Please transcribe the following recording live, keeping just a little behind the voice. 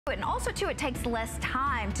And also too, it takes less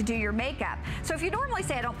time to do your makeup. So if you normally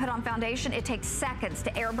say I don't put on foundation, it takes seconds to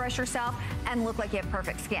airbrush yourself and look like you have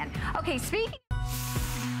perfect skin. Okay, speaking.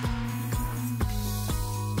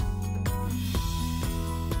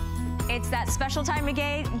 It's that special time of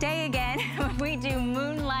day again when we do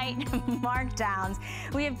Moonlight Markdowns.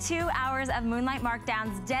 We have 2 hours of Moonlight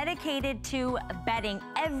Markdowns dedicated to bedding.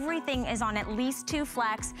 Everything is on at least 2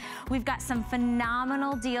 flex. We've got some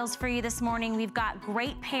phenomenal deals for you this morning. We've got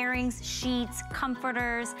great pairings, sheets,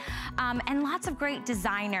 comforters, and lots of great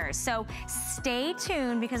designers. So stay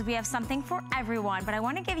tuned because we have something for everyone. But I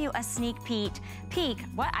want to give you a sneak peek,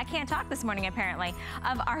 I can't talk this morning apparently,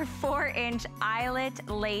 of our 4-inch eyelet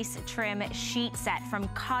lace trim sheet set from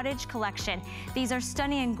Cottage Collection. These are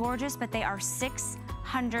stunning and gorgeous, but they are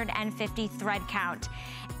 650 thread count.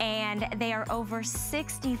 And they are over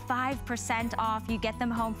 65% off. You get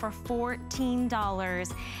them home for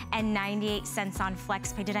 $14.98 on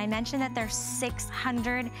FlexPay. Did I mention that they're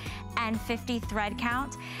 650 thread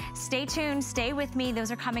count? Stay tuned, stay with me.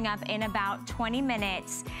 Those are coming up in about 20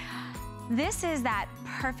 minutes. This is that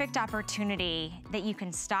perfect opportunity that you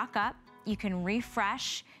can stock up, you can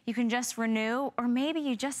refresh, you can just renew, or maybe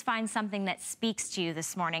you just find something that speaks to you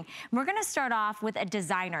this morning. We're gonna start off with a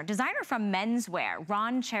designer from menswear,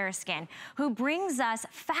 Ron Cheriskin, who brings us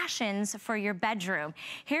fashions for your bedroom.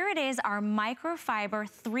 Here it is, our microfiber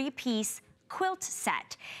 3-piece quilt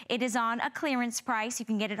set. It is on a clearance price. You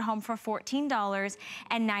can get it home for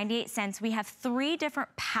 $14.98. We have 3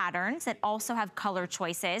 different patterns that also have color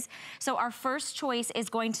choices. So our first choice is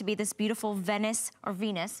going to be this beautiful Venus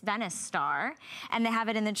star. And they have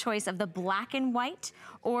it in the choice of the black and white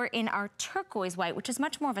or in our turquoise white, which is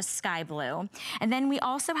much more of a sky blue. And then we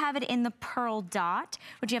also have it in the pearl dot,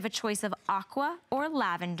 which you have a choice of aqua or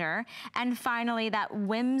lavender. And finally, that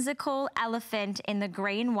whimsical elephant in the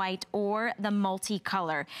gray and white or the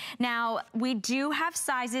multicolor. Now, we do have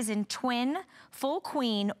sizes in twin, full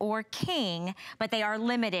queen, or king, but they are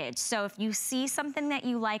limited. So if you see something that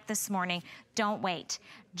you like this morning, don't wait.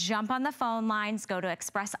 Jump on the phone lines, go to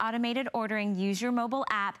Express Automated Ordering, use your mobile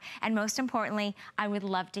app, and most importantly, I would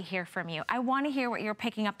love to hear from you. I want to hear what you're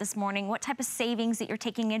picking up this morning, what type of savings that you're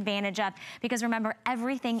taking advantage of, because remember,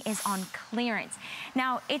 everything is on clearance.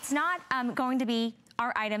 Now, it's not going to be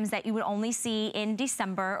are items that you would only see in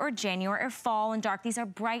December or January or fall and dark. These are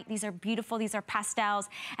bright, these are beautiful, these are pastels,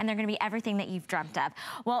 and they're gonna be everything that you've dreamt of.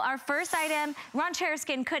 Well, our first item, Ron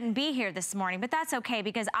Cheriskin couldn't be here this morning, but that's okay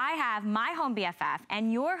because I have my home BFF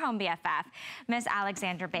and your home BFF, Miss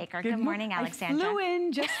Alexandra Baker. Good morning, Alexandra. I flew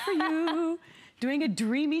in just for you. Doing a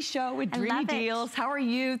dreamy show with dreamy deals. How are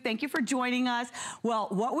you? Thank you for joining us. Well,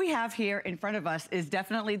 what we have here in front of us is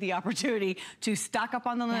definitely the opportunity to stock up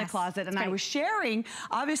on the linen closet. And I was sharing,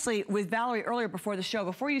 obviously, with Valerie earlier before the show,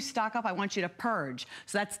 before you stock up, I want you to purge.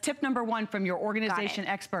 So that's tip number 1 from your organization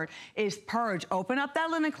expert is purge. Open up that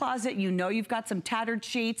linen closet. You know you've got some tattered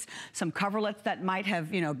sheets, some coverlets that might have,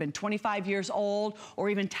 been 25 years old, or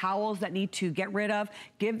even towels that need to get rid of.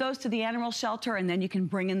 Give those to the animal shelter, and then you can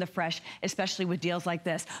bring in the fresh, especially with deals like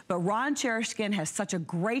this. But Ron Cheriskin has such a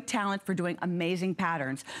great talent for doing amazing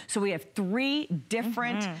patterns. So we have 3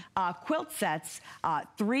 different quilt sets,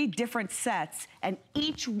 3 different sets, and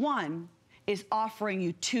each one is offering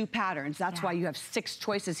you 2 patterns. That's why you have 6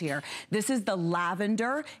 choices here. This is the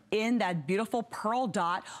lavender in that beautiful pearl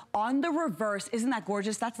dot on the reverse. Isn't that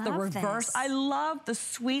gorgeous? That's the reverse. I love the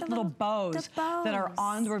sweet little bows that are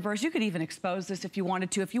on the reverse. You could even expose this if you wanted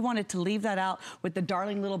to. If you wanted to leave that out with the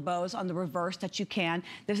darling little bows on the reverse, that you can.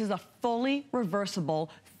 This is a fully reversible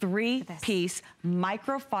 3-piece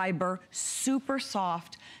microfiber, super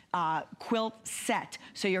soft quilt set.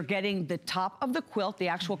 So you're getting the top of the quilt, the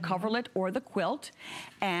actual coverlet or the quilt,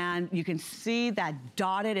 and you can see that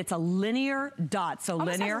dotted, it's a linear dot. So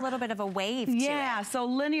almost linear. Has a little bit of a wave to it. Yeah, so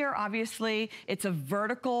linear, obviously, it's a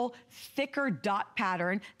vertical, thicker dot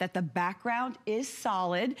pattern that the background is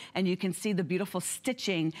solid, and you can see the beautiful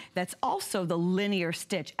stitching that's also the linear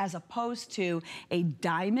stitch, as opposed to a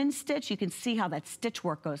diamond stitch. You can see how that stitch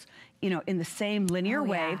work goes, in the same linear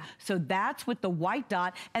wave. So that's with the white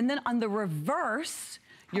dot. And then on the reverse,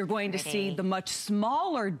 you're going to see the much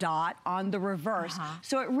smaller dot on the reverse.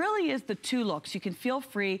 So it really is the 2 looks. You can feel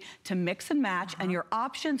free to mix and match, and your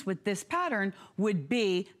options with this pattern would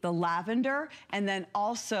be the lavender and then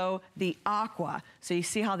also the aqua. So you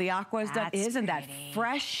see how the aqua is done? Isn't that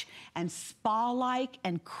fresh and spa-like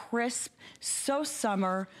and crisp, so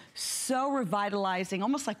summer, so revitalizing,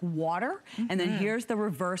 almost like water. And then here's the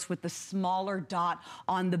reverse with the smaller dot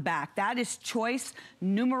on the back. That is choice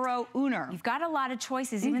numero uno. You've got a lot of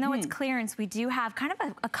choices. because even though it's clearance, we do have kind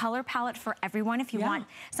of a color palette for everyone. If you want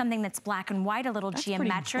something that's black and white, a little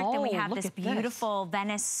geometric, then we have this beautiful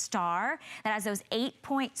Venice star that has those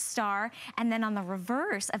 8-point star. And then on the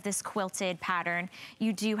reverse of this quilted pattern,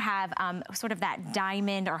 you do have sort of that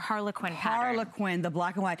diamond or harlequin pattern. Harlequin, the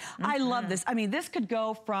black and white. I love this. I mean, this could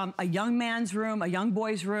go from a young man's room, a young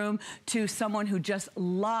boy's room, to someone who just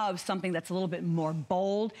loves something that's a little bit more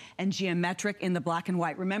bold and geometric in the black and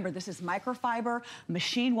white. Remember, this is microfiber,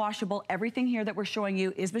 machine washable. Everything here that we're showing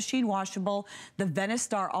you is machine washable. The Venice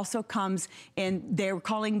Star also comes in, they're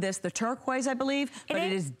calling this the turquoise, I believe, but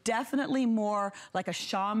it is definitely more like a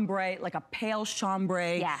chambray, like a pale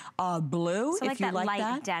chambray blue, so if like you that like light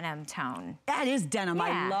that. denim tone. That is denim.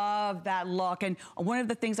 I love that look. And one of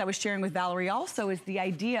the things I was sharing with Valerie also is the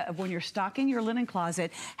idea of when you're stocking your linen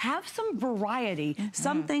closet, have some variety.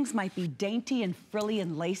 Some things might be dainty and frilly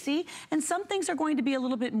and lacy, and some things are going to be a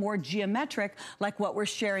little bit more geometric, like what we're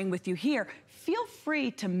sharing with you here. Feel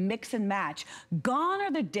free to mix and match. Gone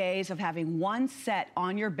are the days of having one set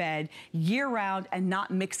on your bed year-round and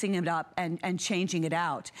not mixing it up and changing it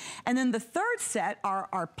out. And then the third set are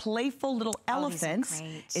our playful little elephants.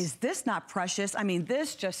 Is this not precious? I mean,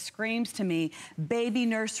 this just screams to me baby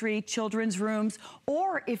nursery, children's rooms,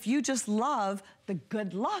 or if you just love the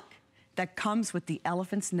good luck that comes with the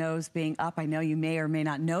elephant's nose being up. I know you may or may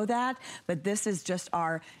not know that, but this is just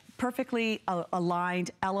our perfectly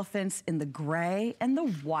aligned elephants in the gray and the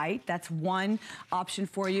white. That's one option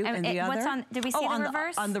for you. And the other, what's on, did we see the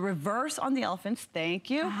reverse? On the reverse on the elephants,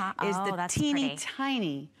 thank you, is the teeny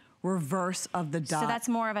tiny reverse of the dot. So that's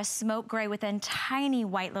more of a smoke gray with then tiny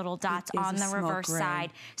white little dots on the reverse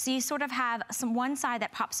side. So you sort of have one side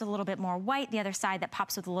that pops with a little bit more white, the other side that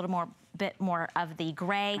pops with a little bit more of the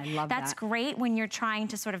gray. I love That's great when you're trying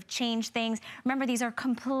to sort of change things. Remember, these are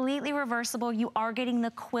completely reversible. You are getting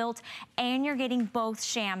the quilt and you're getting both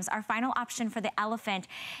shams. Our final option for the elephant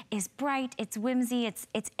is bright, it's whimsy, it's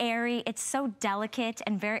airy, it's so delicate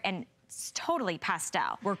and it's totally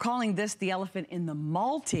pastel. We're calling this the elephant in the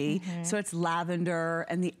multi, so it's lavender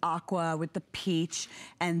and the aqua with the peach,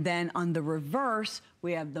 and then on the reverse,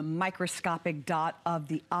 we have the microscopic dot of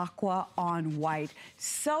the aqua on white.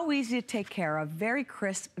 So easy to take care of, very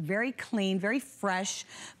crisp, very clean, very fresh,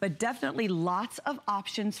 but definitely lots of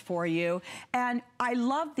options for you. And I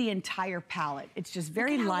love the entire palette. It's just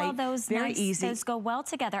very light, very easy. Those go well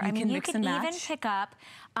together. I mean, you can even pick up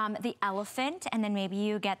the elephant, and then maybe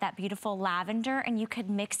you get that beautiful lavender, and you could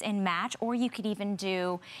mix and match, or you could even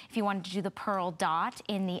do, if you wanted to do the pearl dot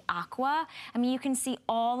in the aqua. I mean, you can see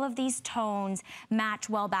all of these tones match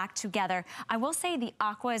well back together. I will say the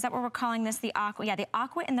aqua, is that what we're calling this, the aqua? Yeah, the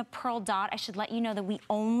aqua and the pearl dot. I should let you know that we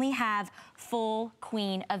only have full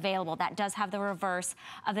queen available. That does have the reverse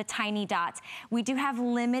of the tiny dots. We do have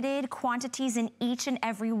limited quantities in each and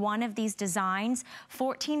every one of these designs,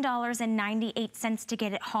 $14.98 to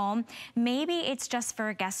get it home. Maybe it's just for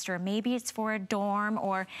a guest room, maybe it's for a dorm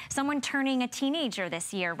or someone turning a teenager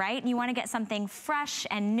this year, right? And you want to get something fresh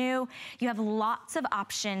and new. You have lots of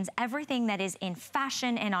options, everything that is in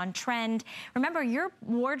fashion and on trend. Remember, your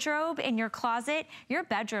wardrobe in your closet, your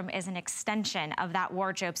bedroom is an extension of that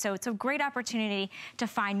wardrobe. So it's a great opportunity to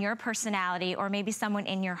find your personality or maybe someone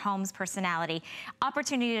in your home's personality.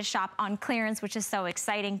 Opportunity to shop on clearance, which is so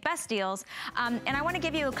exciting. Best deals. And I want to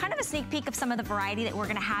give you kind of a sneak peek of some of the variety that we're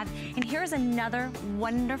going to have. And here's another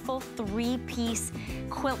wonderful 3-piece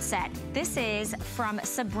quilt set. This is from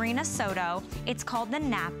Sabrina Soto. It's called the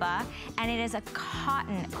Napa, and it is a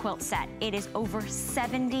cotton quilt set. It is over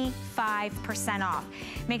 75% off.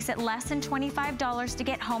 Makes it less than $25 to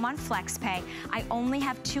get home on FlexPay. I only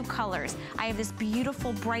have 2 colors. I have this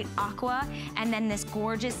beautiful bright aqua and then this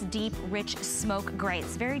gorgeous deep rich smoke gray.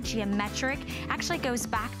 It's very geometric. Actually goes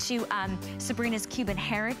back to Sabrina's Cuban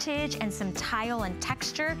heritage and some tile and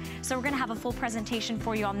texture. So we're gonna have a full presentation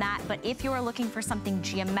for you on that. But if you are looking for something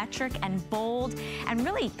geometric and bold and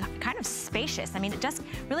really kind of spacious, I mean, it just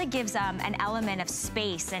really gives an element of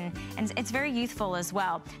space and it's very youthful as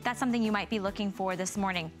well. That's something you might be looking for this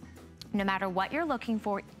morning. No matter what you're looking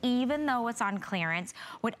for, even though it's on clearance,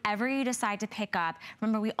 whatever you decide to pick up,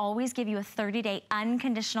 remember we always give you a 30-day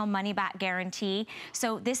unconditional money-back guarantee.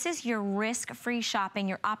 So this is your risk-free shopping,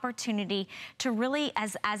 your opportunity to really,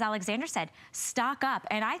 as Alexandra said, stock up.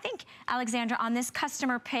 And I think, Alexandra, on this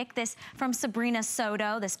customer pick, this from Sabrina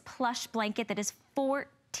Soto, this plush blanket that is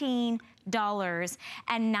 $14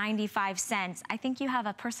 $895. I think you have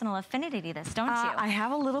a personal affinity to this, don't you? I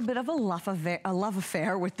have a little bit of a love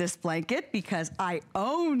affair with this blanket because I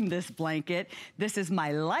own this blanket. This is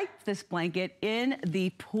my life, this blanket in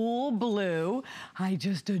the pool blue. I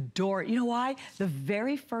just adore it. You know why? The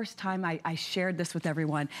very first time I shared this with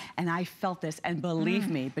everyone and I felt this, and believe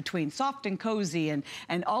me, between soft and cozy and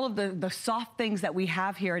all of the soft things that we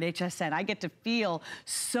have here at HSN, I get to feel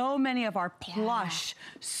so many of our plush,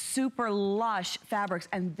 super lush fabrics,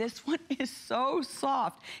 and this one is so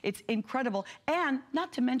soft. It's incredible, and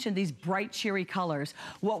not to mention these bright, cheery colors.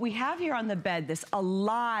 What we have here on the bed, this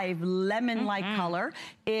alive lemon-like color,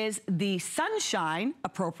 is the sunshine,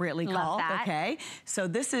 appropriately called, okay? So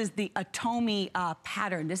this is the Atomi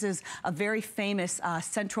pattern. This is a very famous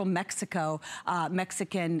Central Mexican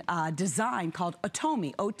design called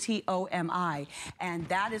Atomi, O-T-O-M-I, and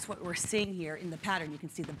that is what we're seeing here in the pattern. You can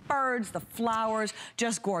see the birds, the flowers,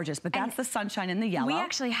 just gorgeous, but that's the sunshine in the yellow. We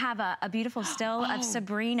actually have a beautiful still of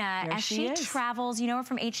Sabrina as she travels, you know her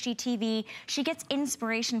from HGTV. She gets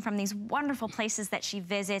inspiration from these wonderful places that she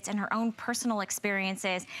visits and her own personal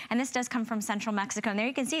experiences, and this does come from Central Mexico, and there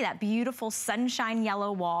you can see that beautiful sunshine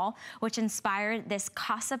yellow wall, which inspired this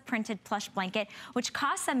Casa printed plush blanket, which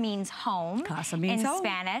Casa means home in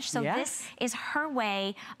Spanish, so this is her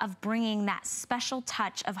way of bringing that special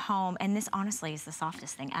touch of home, and this honestly is the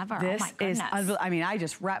softest thing ever. This oh my goodness. I mean, I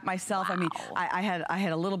just wrapped myself. I mean, I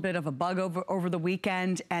had a little bit of a bug over the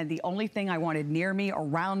weekend, and the only thing I wanted near me,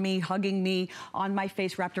 around me, hugging me, on my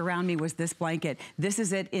face, wrapped around me was this blanket. This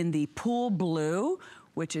is it in the pool blue,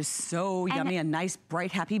 which is so yummy, a nice,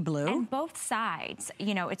 bright, happy blue. And both sides,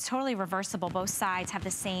 you know, it's totally reversible. Both sides have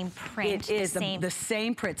the same print. It is the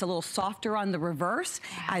same print. It's a little softer on the reverse.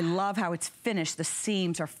 I love how it's finished. The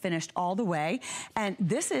seams are finished all the way. And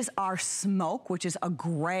this is our smoke, which is a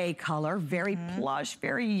gray color, very plush,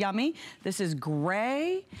 very yummy. This is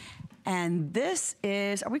gray. And this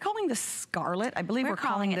is, are we calling this scarlet? I believe we're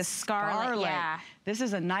calling this scarlet. Yeah. This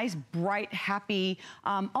is a nice, bright, happy,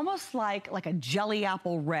 almost like a jelly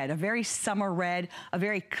apple red, a very summer red, a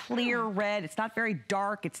very clear red. It's not very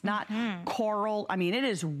dark. It's not coral. I mean, it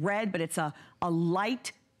is red, but it's a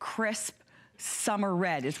light, crisp, summer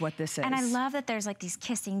red is what this is. And I love that there's like these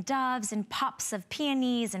kissing doves and pops of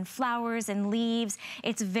peonies and flowers and leaves.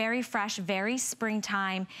 It's very fresh, very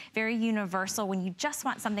springtime, very universal when you just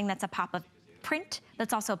want something that's a pop of print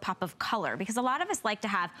that's also a pop of color, because a lot of us like to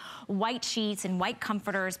have white sheets and white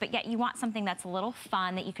comforters, but yet you want something that's a little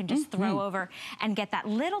fun that you can just throw over and get that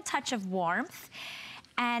little touch of warmth.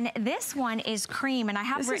 And this one is cream, and I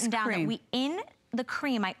have written down that in the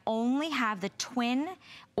cream, I only have the twin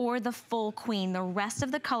or the full queen. The rest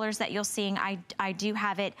of the colors that you're seeing, I do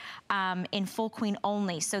have it in full queen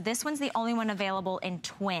only. So this one's the only one available in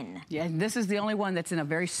twin. Yeah, and this is the only one that's in a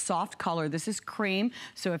very soft color. This is cream.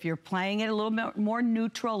 So if you're playing it a little bit more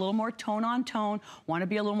neutral, a little more tone on tone, want to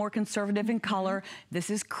be a little more conservative in color, this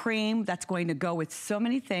is cream. That's going to go with so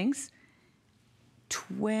many things.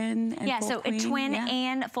 Twin and full queen? A twin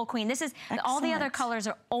and full queen. This is all the other colors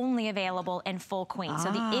are only available in full queen.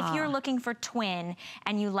 So if you're looking for twin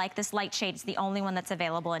and you like this light shade, it's the only one that's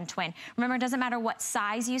available in twin. Remember, it doesn't matter what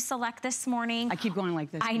size you select this morning. I keep going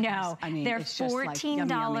like this. I know. I mean, they're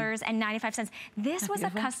 $14.95. This was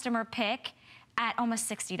a customer pick at almost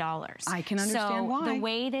 $60. I can understand why. So the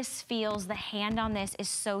way this feels, the hand on this is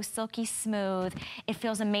so silky smooth. It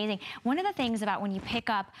feels amazing. One of the things about when you pick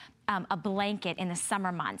up a blanket in the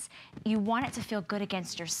summer months, you want it to feel good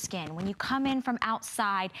against your skin. When you come in from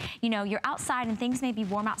outside, you know, you're outside and things may be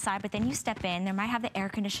warm outside, but then you step in, there might have the air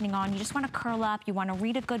conditioning on, you just want to curl up, you want to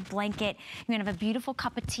read a good blanket, you're going to have a beautiful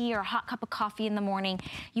cup of tea or a hot cup of coffee in the morning.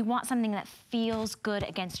 You want something that feels good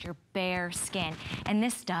against your bare skin. And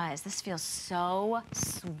this does. This feels so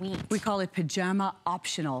sweet. We call it pajama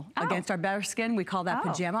optional. Against our bare skin, we call that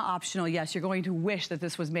pajama optional. Yes, you're going to wish that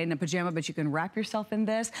this was made in a pajama, but you can wrap yourself in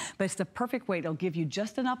this. But it's the perfect weight. It'll give you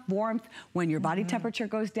just enough warmth when your body temperature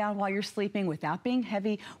goes down while you're sleeping without being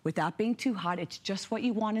heavy, without being too hot. It's just what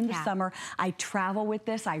you want in the summer. I travel with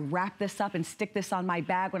this. I wrap this up and stick this on my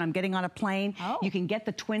bag when I'm getting on a plane. You can get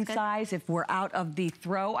the twin size if we're out of the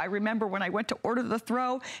throw. I remember when I went to order the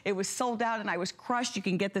throw, it was sold out and I was crushed. You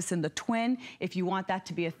can get this in the twin if you want that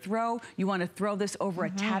to be a throw. You want to throw this over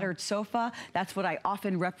a tattered sofa. That's what I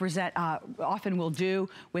often often will do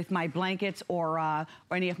with my blankets or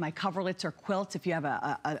any of my coverlets or quilts, if you have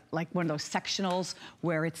like one of those sectionals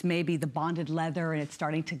where it's maybe the bonded leather and it's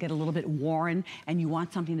starting to get a little bit worn and you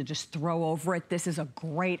want something to just throw over it, this is a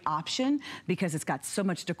great option because it's got so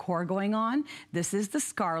much decor going on. This is the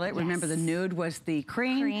scarlet. Yes. Remember, the nude was the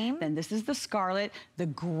cream. Then this is the scarlet. The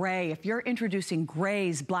gray. If you're introducing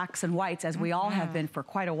grays, blacks, and whites, as we all have been for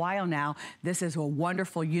quite a while now, this is a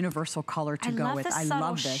wonderful universal color to go with. I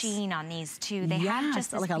love this. Sheen on these too. They have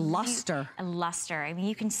just like a luster. A luster. I mean,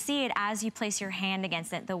 you can see it as you place your hand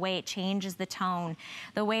against it, the way it changes the tone,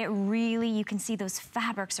 the way it really, you can see those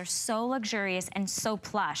fabrics are so luxurious and so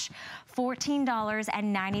plush.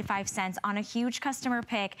 $14.95 on a huge customer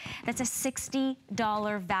pick. That's a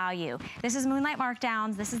 $60 value. This is Moonlight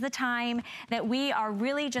Markdowns. This is the time that we are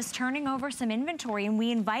really just turning over some inventory, and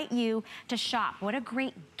we invite you to shop. What a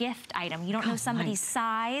great gift item. You don't know somebody's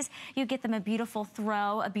size. You get them a beautiful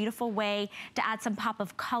throw, a beautiful way to add some pop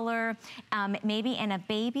of color, maybe in a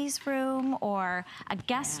baby's room or a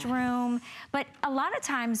guest room. But a lot of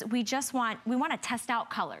times we want to test out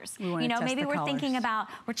colors. You know, maybe we're thinking about,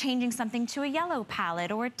 we're changing something to a yellow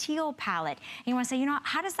palette or a teal palette. And you want to say, you know,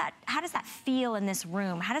 how does that feel in this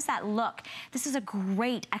room? How does that look? This is a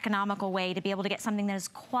great economical way to be able to get something that is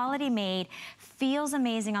quality made, feels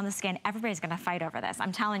amazing on the skin. Everybody's going to fight over this.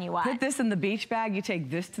 I'm telling you what. Put this in the beach bag. You take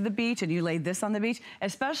this to the beach and you lay this on the beach,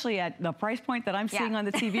 especially at the price point that I'm seeing on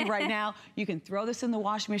the TV right now. You can throw this in the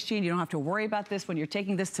washing machine. You don't have to worry about this when you're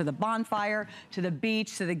taking this to the bonfire, to the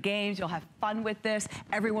beach, to the games. You'll have fun with this.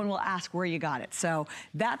 Everyone will ask where you got it. So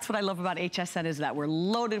that's what I love about HSN, is that we're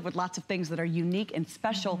loaded with lots of things that are unique and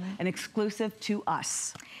special and exclusive to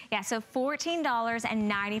us. Yeah, so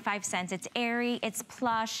 $14.95. It's airy, it's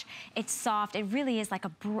plush, it's soft. It really is like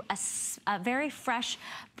a very fresh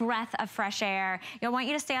breath of fresh air. I want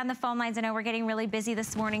you to stay on the phone lines. I know we're getting really busy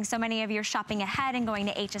this morning. So many of you are shopping ahead and going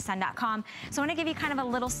to hsn.com. So I want to give you kind of a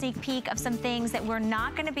little sneak peek of some things that we're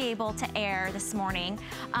not going to be able to air this morning.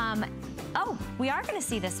 Oh, we are going to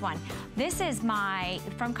see this one. This is my,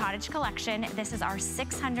 from Cottage Collection, this is our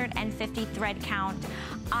 650 thread count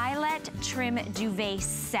eyelet trim duvet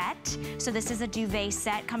set. So this is a duvet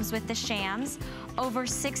set, comes with the shams. Over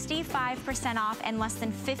 65% off and less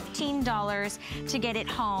than $15 to get it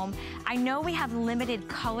home. I know we have limited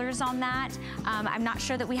colors on that. I'm not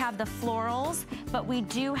sure that we have the florals, but we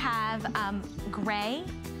do have gray,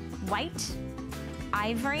 white,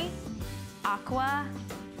 ivory, aqua,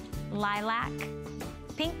 lilac,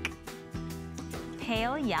 pink,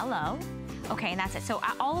 pale yellow. Okay, and that's it. So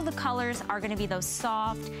all of the colors are gonna be those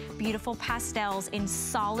soft, beautiful pastels in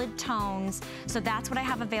solid tones. So that's what I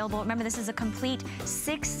have available. Remember, this is a complete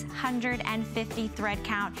 650 thread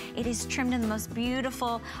count. It is trimmed in the most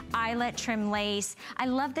beautiful eyelet trim lace. I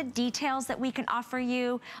love the details that we can offer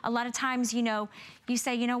you. A lot of times, you know, you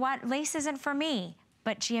say, you know what, lace isn't for me.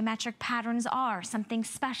 But geometric patterns are something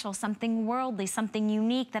special, something worldly, something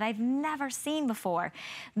unique that I've never seen before.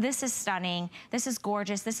 This is stunning. This is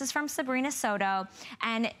gorgeous. This is from Sabrina Soto.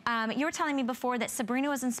 And you were telling me before that Sabrina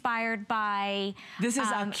was inspired by This is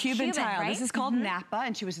a Cuban tile. Right? This is called Napa,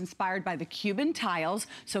 and she was inspired by the Cuban tiles.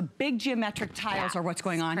 So big geometric tiles are what's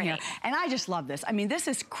going on here. And I just love this. I mean, this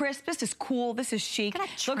is crisp. This is cool. This is chic.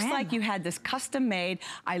 Looks like you had this custom made.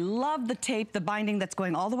 I love the tape, the binding that's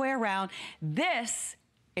going all the way around. This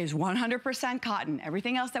is 100% cotton.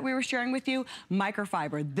 Everything else that we were sharing with you,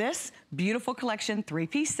 microfiber. This beautiful collection,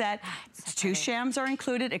 three-piece set. So two shams are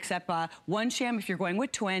included, except one sham if you're going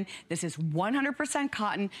with twin. This is 100%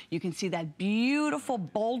 cotton. You can see that beautiful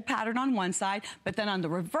bold pattern on one side, but then on the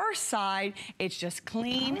reverse side, it's just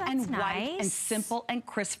clean and white and simple and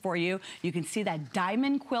crisp for you. You can see that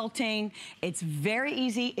diamond quilting. It's very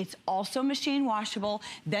easy. It's also machine washable.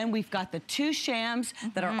 Then we've got the two shams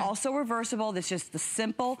that are also reversible. This is just the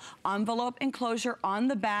simple envelope enclosure on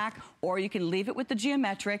the back, or you can leave it with the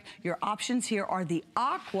geometric. Your options here are the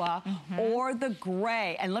aqua or the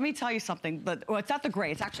gray. And let me tell you something, well, it's not the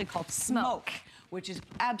gray, it's actually called smoke, which is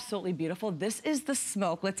absolutely beautiful. This is the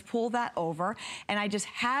smoke. Let's pull that over. And I just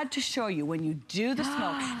had to show you when you do the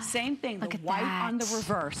smoke, same thing, the white on the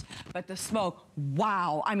reverse, but the smoke,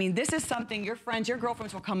 wow. I mean, this is something your friends, your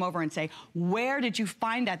girlfriends will come over and say, where did you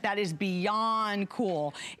find that? That is beyond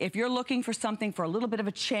cool. If you're looking for something for a little bit of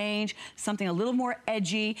a change, something a little more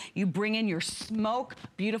edgy, you bring in your smoke,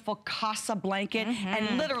 beautiful casa blanket,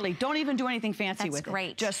 and literally don't even do anything fancy with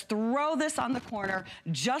it. Just throw this on the corner,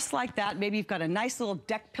 just like that. Maybe you've got a nice nice little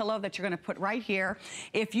deck pillow that you're gonna put right here.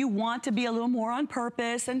 If you want to be a little more on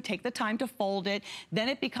purpose and take the time to fold it, then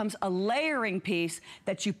it becomes a layering piece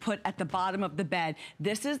that you put at the bottom of the bed.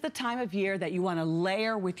 This is the time of year that you wanna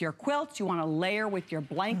layer with your quilts, you wanna layer with your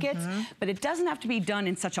blankets, but it doesn't have to be done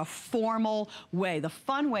in such a formal way. The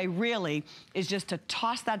fun way really is just to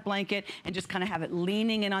toss that blanket and just kind of have it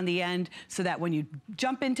leaning in on the end so that when you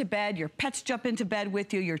jump into bed, your pets jump into bed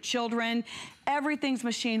with you, your children, everything's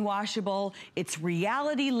machine washable. It's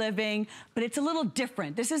reality living, but it's a little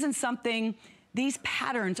different. This isn't something, these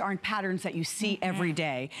patterns aren't patterns that you see every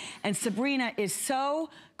day. And Sabrina is so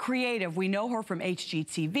creative. We know her from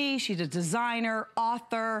HGTV. She's a designer,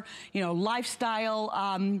 author, you know,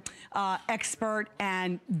 lifestyle expert.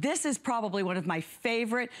 And this is probably one of my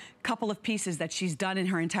favorite couple of pieces that she's done in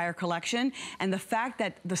her entire collection. And the fact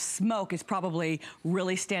that the smoke is probably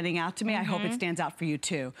really standing out to me. I hope it stands out for you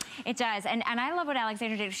too. It does. And I love what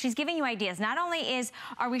Alexandra did. She's giving you ideas. Not only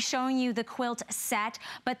are we showing you the quilt set,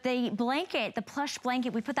 but the blanket, the plush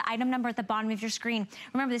blanket, we put the item number at the bottom of your screen.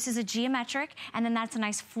 Remember, this is a geometric, and then that's a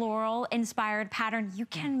nice floral inspired pattern. You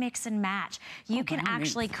can mix and match. You can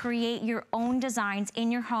actually create your own designs in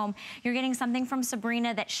your home. You're getting something from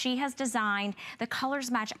Sabrina that she has designed. The colors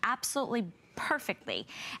match absolutely perfectly.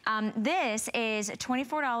 This is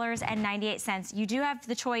 $24.98. You do have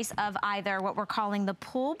the choice of either what we're calling the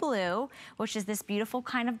pool blue, which is this beautiful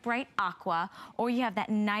kind of bright aqua, or you have that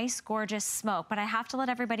nice, gorgeous smoke. But I have to let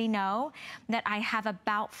everybody know that I have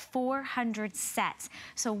about 400 sets.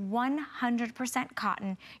 So 100%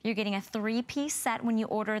 cotton. You're getting a 3-piece set when you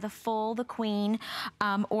order the full, the queen,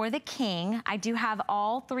 or the king. I do have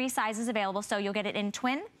all 3 sizes available, so you'll get it in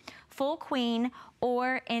twin, full queen,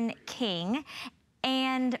 or in king.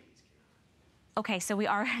 And okay, so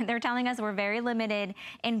they're telling us we're very limited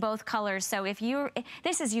in both colors. So if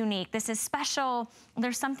this is unique, this is special.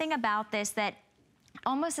 There's something about this that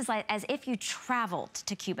almost is like as if you traveled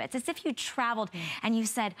to Cubits, as if you traveled and you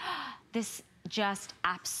said, oh, this just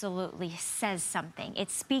absolutely says something.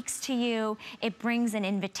 It speaks to you. It brings an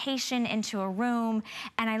invitation into a room.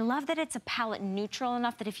 And I love that it's a palette neutral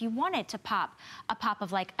enough that if you wanted to pop a pop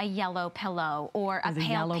of like a yellow pillow or a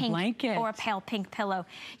pale pink blanket or a pale pink pillow,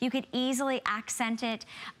 you could easily accent it.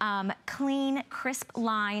 Clean, crisp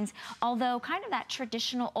lines, although kind of that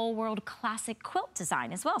traditional old world classic quilt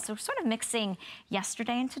design as well. So we're sort of mixing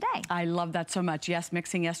yesterday and today. I love that so much. Yes,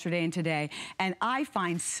 mixing yesterday and today. And I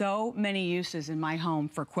find so many uses in my home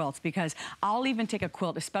for quilts because I'll even take a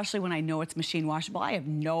quilt, especially when I know it's machine washable. I have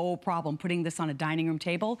no problem putting this on a dining room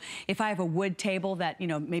table. If I have a wood table that, you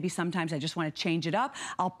know, maybe sometimes I just want to change it up,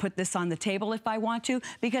 I'll put this on the table if I want to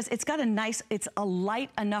because it's got a nice, it's a light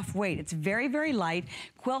enough weight. It's very, very light.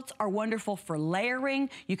 Quilts are wonderful for layering.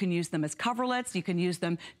 You can use them as coverlets. You can use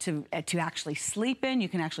them to actually sleep in. You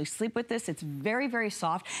can actually sleep with this. It's very, very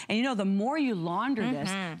soft. And you know, the more you launder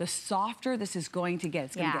this, the softer this is going to get.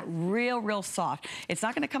 It's going to get real, real soft. It's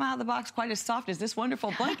not going to come out of the box quite as soft as this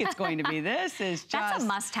wonderful blanket's going to be. This is just... That's a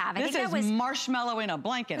must-have. This is marshmallow in a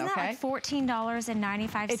blanket, isn't that like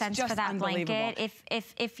 $14.95 for that blanket?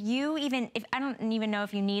 If you even... I don't even know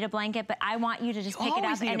if you need a blanket, but I want you to just pick it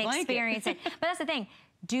up and experience it. But that's the thing.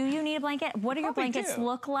 Do you need a blanket? What do your blankets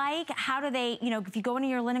look like? How do they, you know, if you go into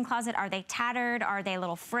your linen closet, are they tattered? Are they a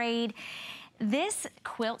little frayed? This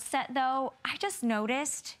quilt set, though, I just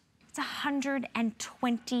noticed it's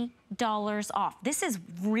 $120 off. This is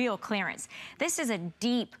real clearance. This is a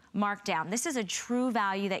deep markdown. This is a true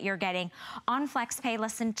value that you're getting on FlexPay,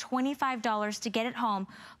 less than $25 to get it home,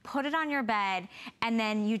 put it on your bed, and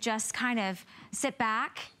then you just kind of sit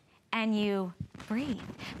back and you breathe.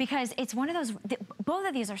 Because it's one of those, both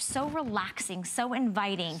of these are so relaxing, so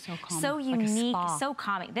inviting, so unique, so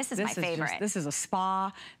calming. This is my favorite. This is a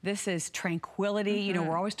spa. This is tranquility. You know,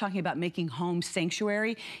 we're always talking about making home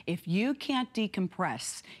sanctuary. If you can't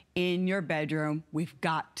decompress in your bedroom, we've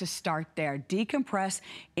got to start there. Decompress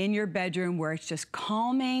in your bedroom where it's just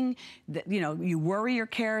calming. You know, you worry your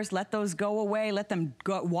cares, let those go away, let them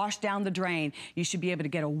go wash down the drain. You should be able to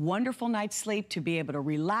get a wonderful night's sleep, to be able to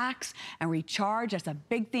relax and recharge. That's a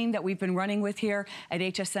big theme that we've been running with here at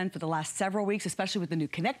HSN for the last several weeks, especially with the new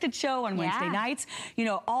Connected show on Wednesday nights. You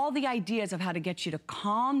know, all the ideas of how to get you to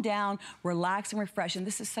calm down, relax, and refresh. And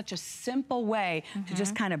this is such a simple way to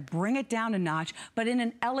just kind of bring it down a notch, but in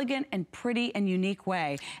an elegant and pretty and unique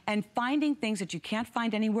way. And finding things that you can't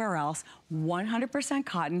find anywhere else, 100%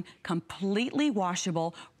 cotton, completely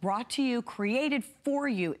washable, brought to you, created for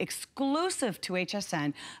you, exclusive to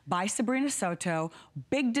HSN by Sabrina Soto,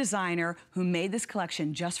 big designer who made this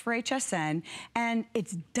collection just for HSN. And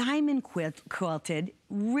it's diamond quilted,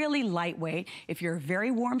 really lightweight. If you're a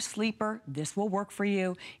very warm sleeper, this will work for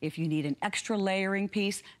you. If you need an extra layering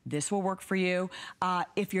piece, this will work for you.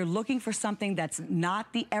 If you're looking for something that's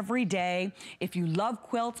not the everyday, if you love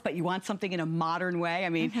quilts, but you want something in a modern way, I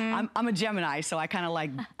mean, I'm a Gemini, so I kind of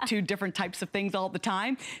like two different types of things all the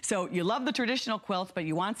time. So you love the traditional quilts, but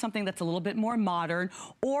you want something that's a little bit more modern,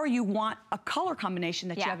 or you want a color combination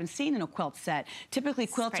that you haven't seen in a quilt set. Typically,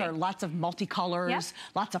 quilts are lots of multicolors,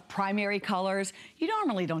 lots of primary colors. You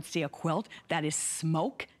normally don't see a quilt that is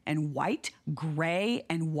smoke and white, gray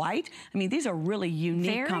and white. I mean, these are really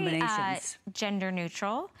unique combinations. Gender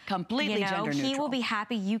neutral. Completely gender neutral. He will be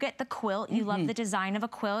happy. You get the quilt. You love the design of a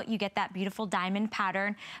quilt. You get that beautiful diamond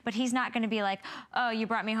pattern. But he's not going to be like, oh, you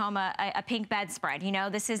brought me home a pink bedspread. You know,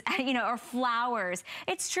 this is, you know, or flowers.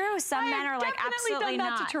 It's true. Some men are like, absolutely not.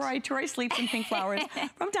 Done that to Troy. Troy sleeps in pink flowers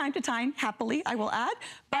from time to time, happily, I will add.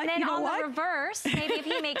 But and then you know on what? the reverse, maybe if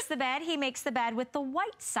he makes the bed, he makes the bed with the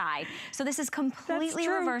white side. So this is completely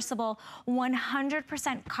reversible,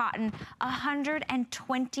 100% cotton,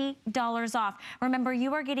 $120 off. Remember,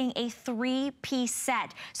 you are getting a 3-piece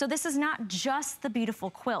set. So this is not just the beautiful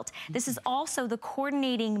quilt. This is also the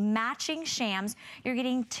coordinating matching shams. You're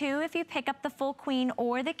getting 2 if you pick up the full queen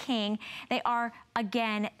or the king. They are,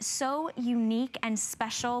 again, so unique and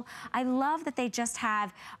special. I love that they just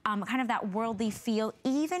have kind of that worldly feel,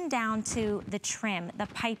 even down to the trim. The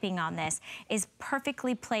piping on this is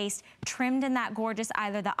perfectly placed, trimmed in that gorgeous,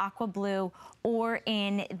 either the aqua blue or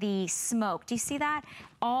in the smoke. Do you see that?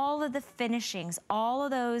 All of the finishings, all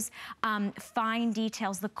of those fine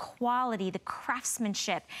details, the quality, the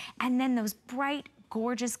craftsmanship, and then those bright,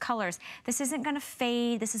 gorgeous colors. This isn't gonna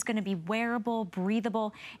fade. This is gonna be wearable,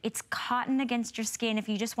 breathable. It's cotton against your skin. If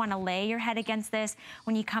you just wanna lay your head against this,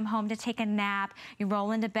 when you come home to take a nap, you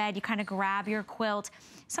roll into bed, you kind of grab your quilt.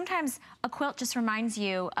 Sometimes a quilt just reminds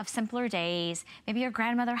you of simpler days. Maybe your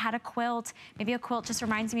grandmother had a quilt. Maybe a quilt just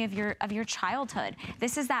reminds me of your childhood.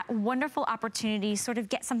 This is that wonderful opportunity to sort of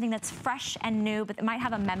get something that's fresh and new, but it might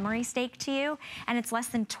have a memory stake to you, and it's less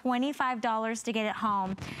than $25 to get it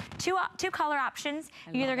home. Two color options.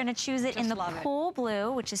 You're either gonna choose it in the cool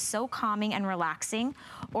blue, which is so calming and relaxing,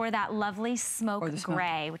 or that lovely smoke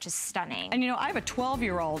gray, which is stunning. And you know, I have a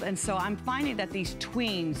 12-year-old, and so I'm finding that these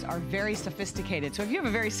tweens are very sophisticated. So if you have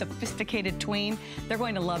a very sophisticated tween, they're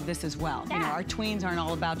going to love this as well. You know, our tweens aren't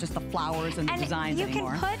all about just the flowers and the designs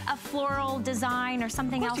anymore. You can put a floral design or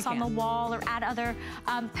something else on the wall, or add other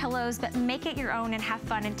pillows, but make it your own and have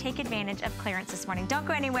fun and take advantage of clearance this morning. Don't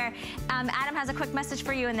go anywhere. Adam has a quick message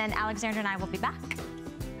for you, and then Alexandra and I will be back.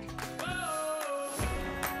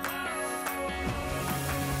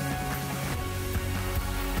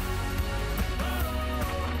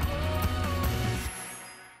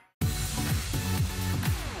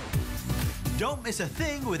 Don't miss a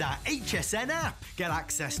thing with our HSN app. Get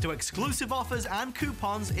access to exclusive offers and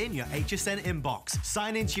coupons in your HSN inbox.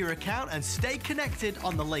 Sign into your account and stay connected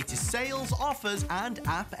on the latest sales, offers, and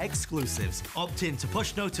app exclusives. Opt in to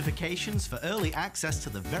push notifications for early access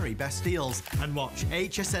to the very best deals. And watch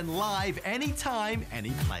HSN live anytime,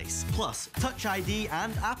 any place. Plus, Touch ID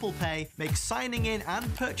and Apple Pay make signing in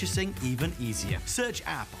and purchasing even easier. Search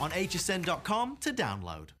app on hsn.com to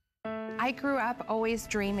download. I grew up always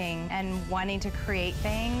dreaming and wanting to create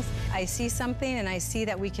things. I see something and I see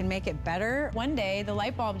that we can make it better. One day, the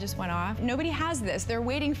light bulb just went off. Nobody has this. They're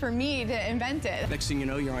waiting for me to invent it. Next thing you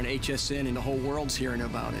know, you're on HSN and the whole world's hearing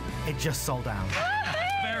about it. It just sold out.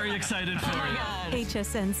 Very excited for you.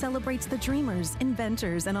 HSN celebrates the dreamers,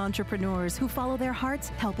 inventors, and entrepreneurs who follow their hearts,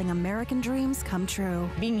 helping American dreams come true.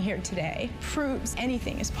 Being here today proves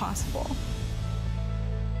anything is possible.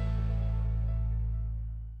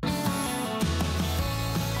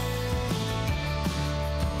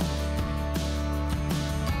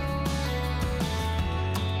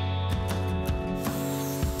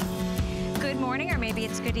 Maybe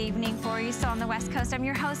it's good evening for you. So on the West Coast, I'm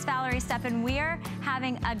your host, Valerie Stepp, and we're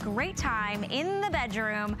having a great time in the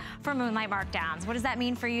bedroom for Moonlight Markdowns. What does that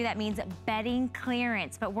mean for you? That means bedding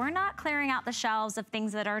clearance, but we're not clearing out the shelves of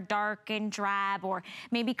things that are dark and drab, or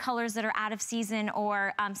maybe colors that are out of season,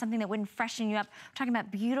 or something that wouldn't freshen you up. We're talking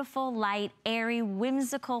about beautiful, light, airy,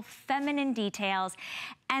 whimsical, feminine details.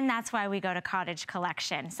 And that's why we go to Cottage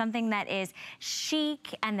Collection, something that is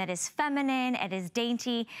chic and that is feminine, it is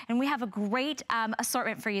dainty, and we have a great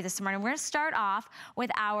assortment for you this morning. We're gonna start off with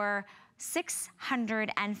our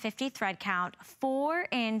 650 thread count,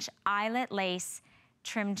 4-inch eyelet lace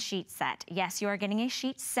trimmed sheet set. Yes, you are getting a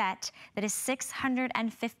sheet set that is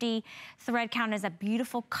 650 thread count, is a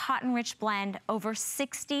beautiful cotton rich blend, over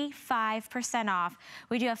 65% off.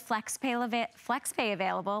 We do have flex pay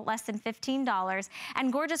available, less than $15,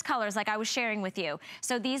 and gorgeous colors like I was sharing with you.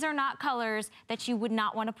 So these are not colors that you would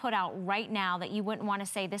not want to put out right now, that you wouldn't want to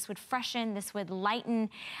say this would freshen, this would lighten.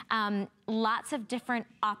 Lots of different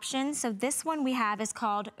options. So this one we have is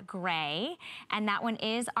called gray, and that one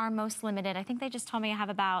is our most limited. I think they just told me I have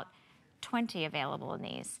about 20 available in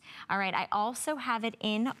these. All right, I also have it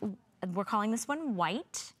in, we're calling this one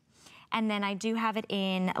white, and then I do have it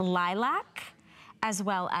in lilac, as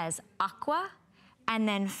well as aqua, and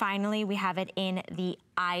then finally we have it in the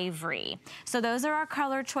ivory. So those are our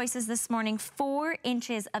color choices this morning. 4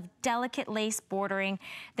 inches of delicate lace bordering,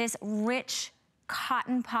 this rich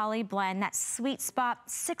cotton poly blend, that sweet spot,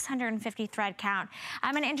 650 thread count.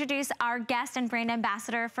 I'm going to introduce our guest and brand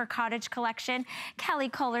ambassador for Cottage Collection, Kelly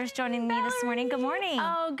Kohler's joining me this morning. Good morning.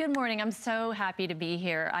 Oh, good morning. I'm so happy to be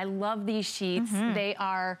here. I love these sheets. They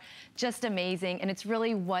are just amazing, and it's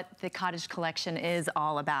really what the Cottage Collection is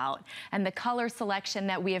all about. And the color selection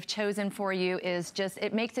that we have chosen for you is just,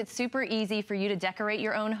 it makes it super easy for you to decorate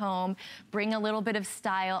your own home, bring a little bit of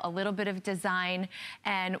style, a little bit of design,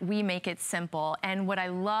 and we make it simple. And what I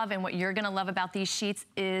love and what you're gonna love about these sheets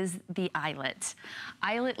is the eyelet.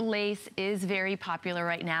 Eyelet lace is very popular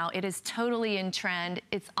right now. It is totally in trend.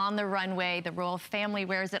 It's on the runway. The royal family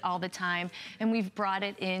wears it all the time, and we've brought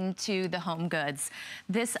it into the home goods.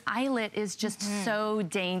 This eyelet is just so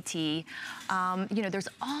dainty. You know, there's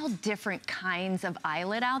all different kinds of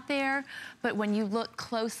eyelet out there, but when you look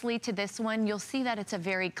closely to this one, you'll see that it's a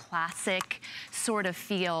very classic sort of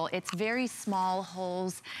feel. It's very small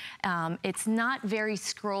holes. It's not very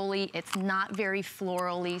scrolly, it's not very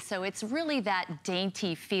florally, so it's really that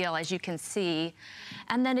dainty feel, as you can see.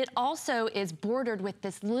 And then it also is bordered with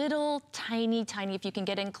this little tiny, if you can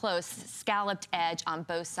get in close, scalloped edge on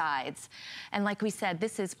both sides. And like we said,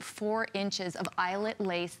 this is 4 inches of eyelet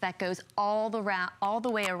lace that goes all the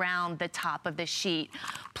way around the top of the sheet.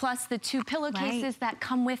 Plus the 2 pillowcases that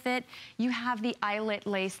come with it, you have the eyelet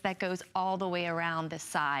lace that goes all the way around the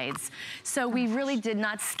sides. So we really did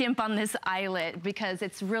not skimp on this eyelet, because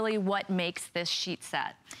it's really what makes this sheet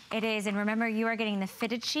set. It is, and remember, you are getting the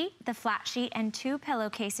fitted sheet, the flat sheet, and 2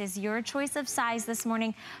 pillowcases. Your choice of size this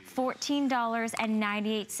morning,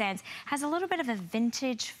 $14.98. Has a little bit of a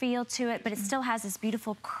vintage feel to it, but it still has this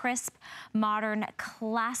beautiful, crisp, modern,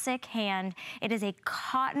 classic hand. It is a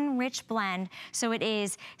cotton-rich blend, so it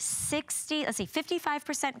is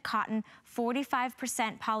 55% cotton,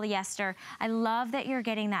 45% polyester. I love that you're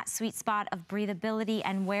getting that sweet spot of breathability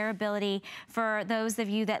and wearability for those of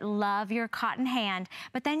you that love your cotton hand,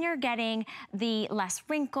 but then you're getting the less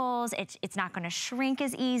wrinkles. It's not gonna shrink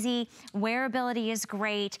as easy. Wearability is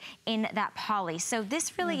great in that poly. So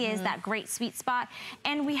this really is that great sweet spot,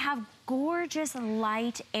 and we have gorgeous,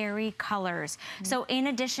 light, airy colors. So in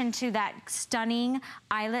addition to that stunning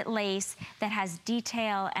eyelet lace that has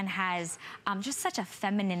detail and has just such a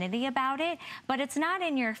femininity about it, but it's not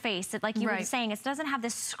in your face. Like you were saying, it doesn't have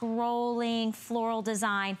this scrolling floral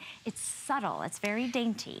design. It's subtle, it's very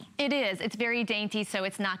dainty. It is, it's very dainty, so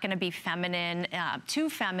it's not gonna be feminine, too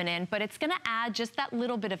feminine, but it's gonna add just that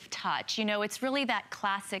little bit of touch. You know, it's really that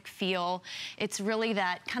classic feel. It's really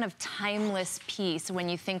that kind of timeless piece when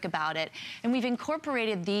you think about it. And we've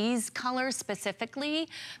incorporated these colors specifically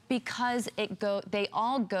because they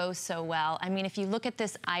all go so well. I mean, if you look at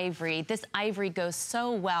this ivory goes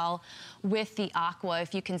so well with the aqua.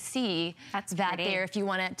 If you can see that there, if you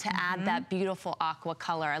wanted to add that beautiful aqua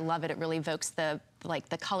color, I love it. It really evokes the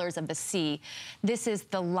colors of the sea. This is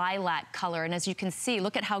the lilac color, and as you can see,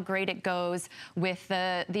 look at how great it goes with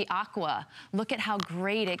the aqua. Look at how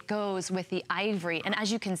great it goes with the ivory. And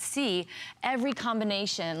as you can see, every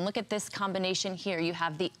combination, look at this combination here. You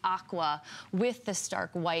have the aqua with the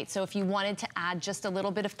stark white. So if you wanted to add just a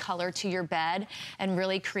little bit of color to your bed and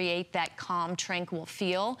really create that calm, tranquil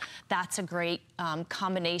feel, that's a great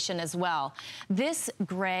combination as well. This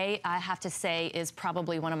gray, I have to say, is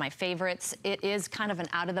probably one of my favorites. It is kind of an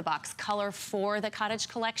out-of-the-box color for the Cottage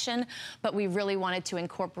Collection, but we really wanted to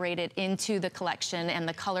incorporate it into the collection and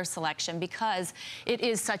the color selection because it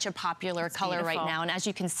is such a popular color right now. And as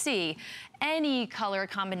you can see, any color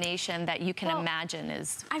combination that you can imagine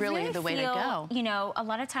is really the way to go. You know, a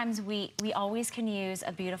lot of times we always can use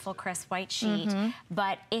a beautiful crisp white sheet,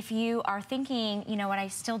 but if you are thinking, you know what, I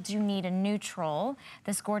still do need a neutral,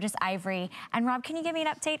 this gorgeous ivory. And Rob, can you give me an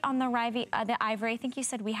update on the ivory? I think you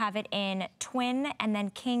said we have it in twin and then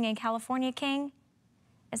king and California king.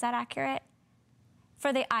 Is that accurate?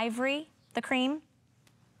 For the ivory, the cream?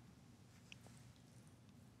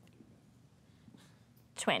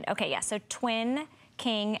 Twin. Okay, yeah, so twin,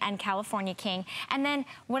 king, and California king. And then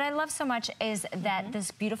what I love so much is that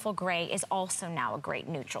this beautiful gray is also now a great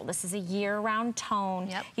neutral. This is a year-round tone.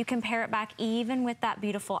 Yep. You can pair it back even with that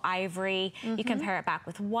beautiful ivory. You can pair it back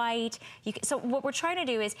with white. So what we're trying to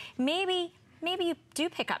do is maybe you do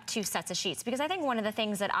pick up 2 sets of sheets, because I think one of the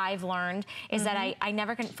things that I've learned is that I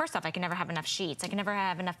never can, first off, I can never have enough sheets. I can never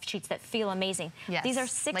have enough sheets that feel amazing. Yes, these are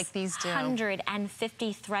like these do.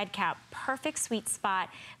 650 thread count, perfect sweet spot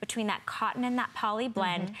between that cotton and that poly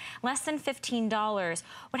blend, less than $15.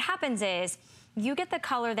 What happens is, you get the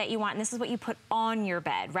color that you want, and this is what you put on your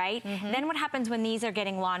bed, right? Then what happens when these are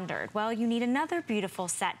getting laundered? Well, you need another beautiful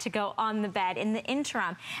set to go on the bed in the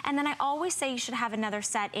interim. And then I always say you should have another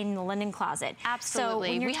set in the linen closet.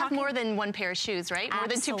 Absolutely. So we have more than 1 pair of shoes, right? More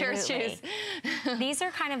than 2 pairs of shoes. These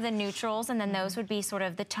are kind of the neutrals, and then those would be sort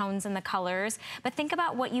of the tones and the colors. But think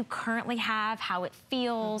about what you currently have, how it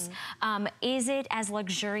feels. Is it as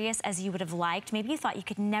luxurious as you would have liked? Maybe you thought you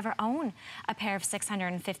could never own a pair of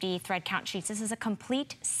 650 thread count sheets. This is a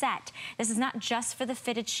complete set. This is not just for the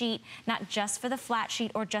fitted sheet, not just for the flat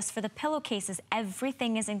sheet, or just for the pillowcases.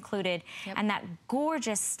 Everything is included. And that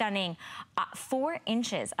gorgeous, stunning 4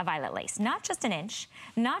 inches of eyelet lace. Not just an inch,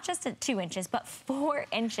 not just 2 inches, but 4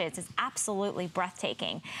 inches is absolutely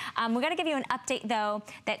breathtaking. We're gonna give you an update though,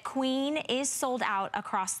 that Queen is sold out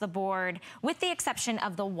across the board, with the exception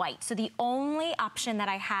of the white. So the only option that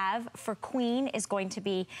I have for Queen is going to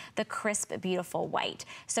be the crisp, beautiful white.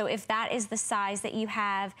 So if that is the size that you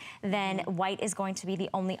have, then white is going to be the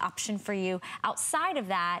only option for you. Outside of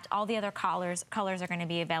that, all the other colors are going to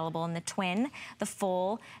be available in the twin, the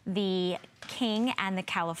full, the king, and the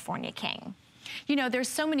California king. You know, there's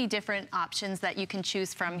so many different options that you can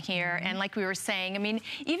choose from here. And like we were saying, I mean,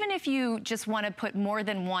 even if you just want to put more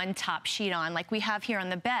than 1 top sheet on, like we have here on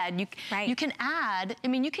the bed, you can add, I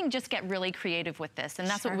mean, you can just get really creative with this. And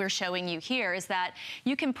that's what we're showing you here, is that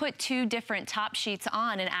you can put 2 different top sheets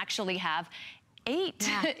on and actually have 8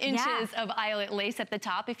 inches of eyelet lace at the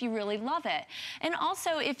top if you really love it. And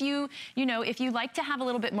also if you like to have a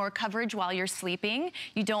little bit more coverage while you're sleeping,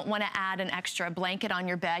 you don't want to add an extra blanket on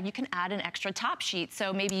your bed, you can add an extra top sheet.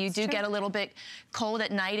 So maybe you do get a little bit cold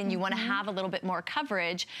at night and you want to have a little bit more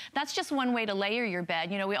coverage. That's just one way to layer your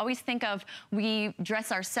bed. You know, we always think of, we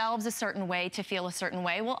dress ourselves a certain way to feel a certain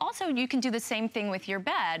way. Well, also you can do the same thing with your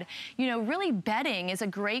bed. You know, really bedding is a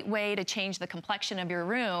great way to change the complexion of your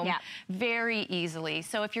room very easily.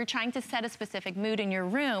 So if you're trying to set a specific mood in your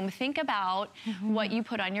room, think about what you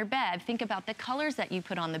put on your bed. Think about the colors that you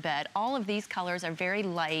put on the bed. All of these colors are very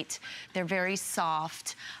light. They're very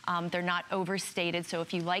soft. They're not overstated. So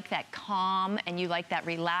if you like that calm and you like that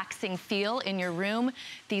relaxing feel in your room,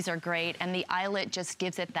 these are great. And the eyelet just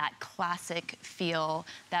gives it that classic feel,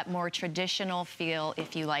 that more traditional feel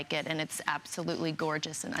if you like it. And it's absolutely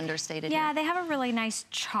gorgeous and understated. Yeah, they have a really nice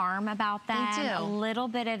charm about them. They do. A little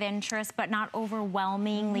bit of interest, but not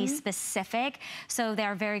overwhelmingly specific. So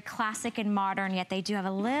they're very classic and modern, yet they do have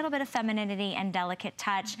a little bit of femininity and delicate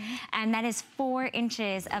touch. And that is 4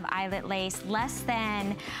 inches of eyelet lace, less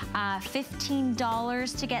than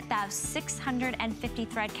 $15 to get that 650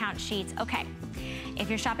 thread count sheets. Okay, if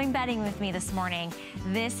you're shopping bedding with me this morning,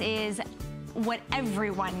 this is what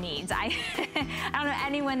everyone needs. I don't know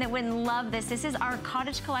anyone that wouldn't love this. This is our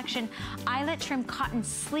Cottage Collection Eyelet Trim Cotton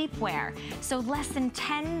Sleepwear. So less than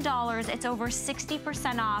 $10, it's over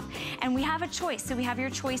 60% off. And we have a choice. So we have your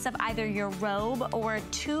choice of either your robe or a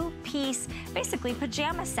 2-piece, basically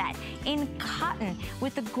pajama set in cotton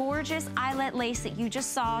with the gorgeous eyelet lace that you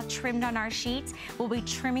just saw trimmed on our sheets. We'll be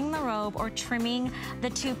trimming the robe or trimming the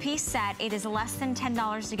 2-piece set. It is less than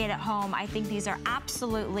 $10 to get it home. I think these are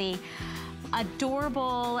absolutely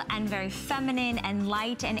adorable and very feminine and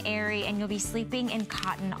light and airy, and you'll be sleeping in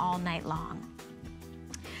cotton all night long.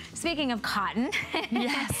 Speaking of cotton,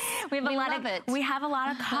 we have a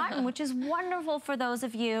lot of cotton, which is wonderful for those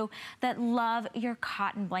of you that love your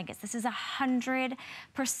cotton blankets. This is 100%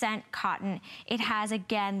 cotton. It has,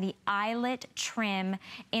 again, the eyelet trim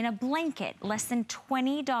in a blanket, less than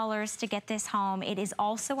 $20 to get this home. It is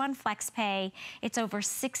also on FlexPay. It's over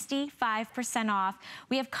 65% off.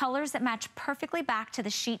 We have colors that match perfectly back to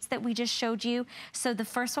the sheets that we just showed you. So the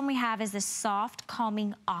first one we have is this soft,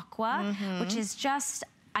 calming aqua, which is just,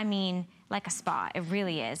 I mean, like a spa. It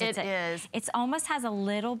really is. It almost has a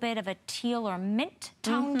little bit of a teal or mint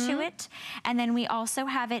tone to it. And then we also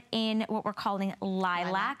have it in what we're calling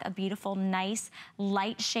lilac, a beautiful, nice,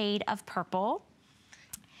 light shade of purple.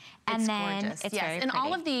 And then gorgeous. It's very and pretty.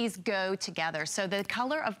 all of these go together. So the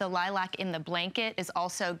color of the lilac in the blanket is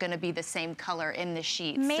also going to be the same color in the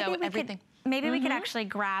sheets. Maybe so we everything. maybe we could actually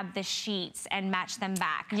grab the sheets and match them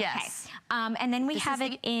back. Yes. Okay. And then we have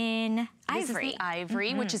it in ivory. This is the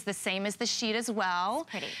ivory, which is the same as the sheet as well.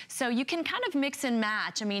 Pretty. So you can kind of mix and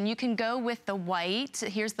match. I mean, you can go with the white.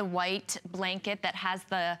 Here's the white blanket that has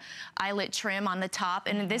the eyelet trim on the top,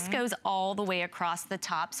 and this goes all the way across the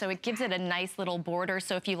top, so it gives it a nice little border.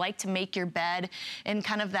 So if you like to make your bed in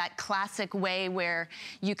kind of that classic way where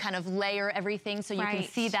you kind of layer everything so you can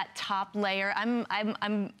see that top layer,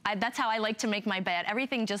 that's how I like to make my bed.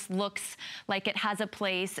 Everything just looks like it has a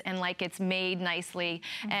place and like it's made nicely.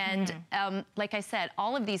 And like I said,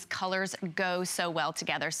 all of these colors go so well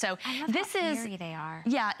together. So I love this how is airy they are.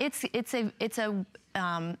 Yeah, it's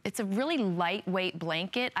a really lightweight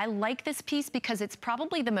blanket. I like this piece because it's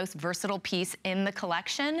probably the most versatile piece in the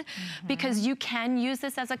collection because you can use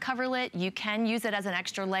this as a coverlet, you can use it as an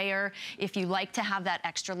extra layer if you like to have that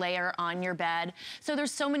extra layer on your bed. So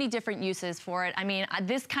there's so many different uses for it. I mean,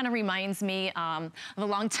 this kind of reminds me of a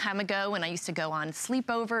long time ago when I used to go on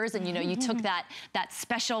sleepovers and, you know, you took that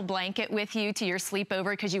special blanket with you to your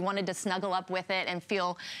sleepover because you wanted to snuggle up with it and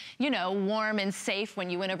feel, you know, warm and safe when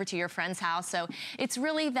you went over to your friend's house. So it's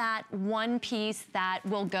really that one piece that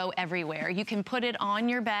will go everywhere. You can put it on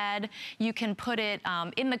your bed. You can put it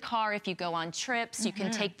in the car if you go on trips. You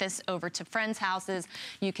can take this over to friends' houses.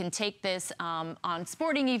 You can take this on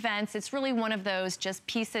sporting events. It's really one of those just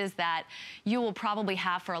pieces that you will probably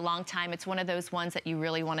have for a long time. It's one of those ones that you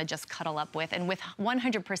really want to just cuddle up with. And with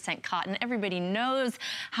 100% cotton, everybody knows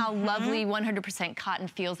how lovely 100% cotton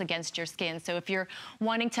feels against your skin. So if you're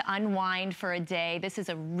wanting to unwind for a day, this is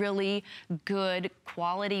a really good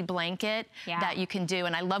quality blanket that you can do.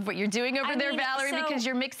 And I love what you're doing over there, Valerie, because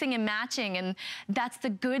you're mixing and matching. And that's the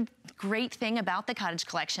great thing about the Cottage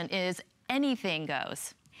Collection is anything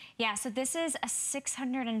goes. Yeah, so this is a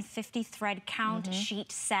 650 thread count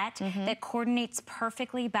sheet set that coordinates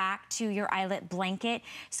perfectly back to your eyelet blanket.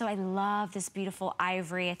 So I love this beautiful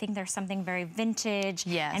ivory. I think there's something very vintage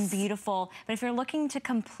and beautiful. But if you're looking to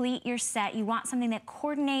complete your set, you want something that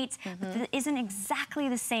coordinates, but that isn't exactly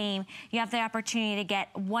the same, you have the opportunity to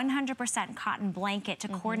get 100% cotton blanket to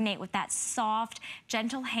coordinate with that soft,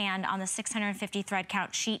 gentle hand on the 650 thread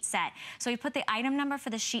count sheet set. So we put the item number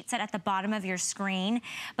for the sheet set at the bottom of your screen.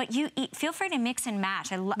 But you feel free to mix and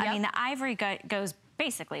match. I mean, the ivory goes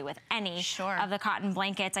basically with any of the cotton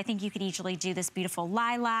blankets. I think you could easily do this beautiful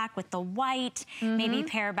lilac with the white, maybe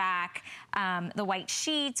pair back the white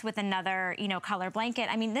sheets with another, you know, color blanket.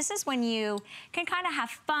 I mean, this is when you can kind of have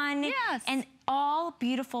fun and all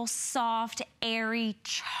beautiful, soft, airy,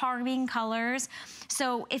 charming colors.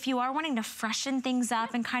 So if you are wanting to freshen things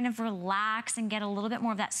up and kind of relax and get a little bit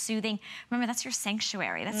more of that soothing, remember that's your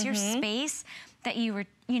sanctuary. That's your space that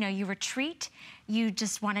you retreat. You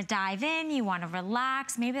just want to dive in, you want to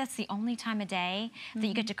relax. Maybe that's the only time of day that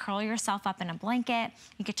you get to curl yourself up in a blanket,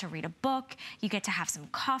 you get to read a book, you get to have some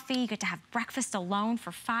coffee, you get to have breakfast alone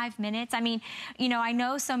for 5 minutes. I mean, you know, I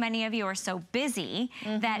know so many of you are so busy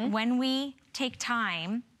that when we take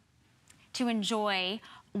time to enjoy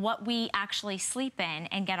what we actually sleep in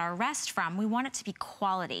and get our rest from, we want it to be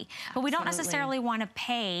quality. But we don't necessarily want to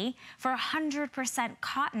pay for 100%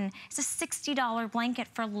 cotton. It's a $60 blanket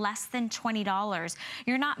for less than $20.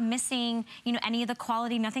 You're not missing, you know, any of the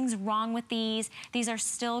quality. Nothing's wrong with these. These are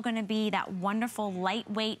still going to be that wonderful,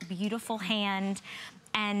 lightweight, beautiful hand.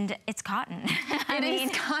 And it's cotton. It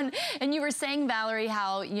is cotton. And you were saying, Valerie,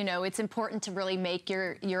 how, you know, it's important to really make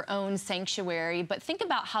your own sanctuary. But think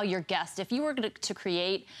about how your guest, if you were to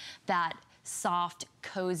create that soft,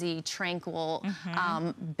 cozy, tranquil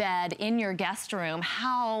bed in your guest room,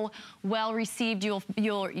 how well received your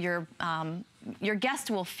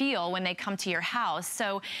guest will feel when they come to your house.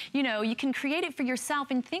 So, you know, you can create it for yourself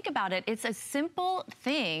and think about it. It's a simple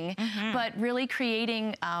thing, but really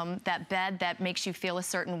creating that bed that makes you feel a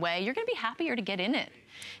certain way, you're gonna be happier to get in it.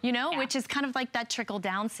 You know, which is kind of like that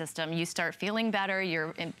trickle-down system. You start feeling better,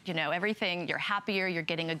 you know, everything, you're happier, you're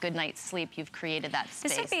getting a good night's sleep, you've created that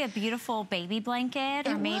space. This would be a beautiful baby blanket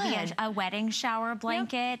or maybe a wedding shower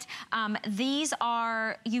blanket. These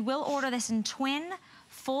are, you will order this in twin,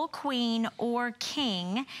 full queen, or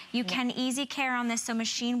king. You can easy care on this, so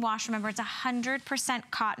machine wash. Remember, it's 100%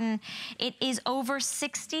 cotton. It is over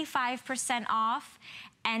 65% off.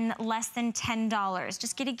 and less than $10.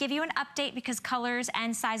 Just to give you an update because colors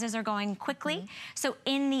and sizes are going quickly. So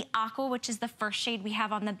in the aqua, which is the first shade we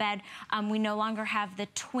have on the bed, we no longer have the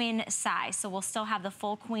twin size. So we'll still have the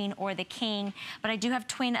full queen or the king, but I do have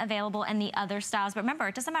twin available in the other styles. But remember,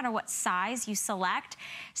 it doesn't matter what size you select,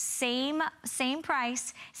 same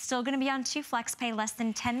price, still gonna be on 2 flex pay, less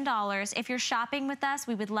than $10. If you're shopping with us,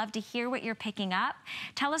 we would love to hear what you're picking up.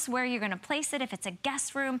 Tell us where you're gonna place it, if it's a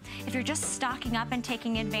guest room, if you're just stocking up and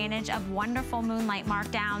taking advantage of wonderful moonlight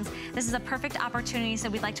markdowns. This is a perfect opportunity, so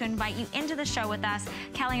we'd like to invite you into the show with us.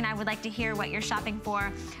 Kelly and I would like to hear what you're shopping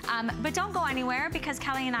for. But don't go anywhere because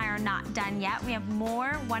Kelly and I are not done yet. We have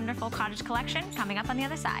more wonderful cottage collection coming up on the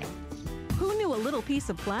other side. Who knew a little piece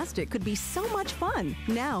of plastic could be so much fun?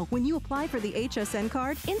 Now, when you apply for the HSN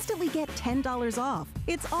card, instantly get $10 off.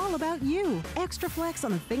 It's all about you. Extra flex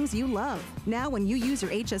on the things you love. Now, when you use your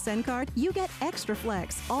HSN card, you get extra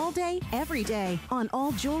flex all day, every day on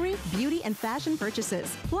all jewelry, beauty, and fashion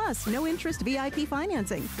purchases. Plus, no interest VIP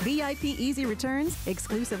financing, VIP easy returns,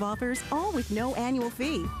 exclusive offers, all with no annual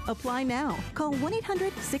fee. Apply now. Call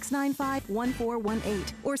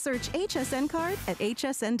 1-800-695-1418 or search HSN card at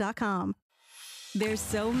hsn.com. There's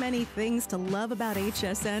so many things to love about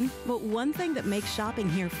HSN, but one thing that makes shopping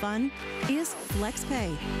here fun is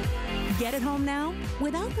FlexPay. Get it home now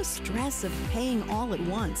without the stress of paying all at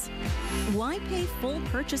once. Why pay full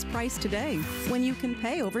purchase price today when you can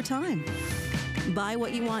pay over time? Buy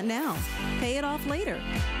what you want now, pay it off later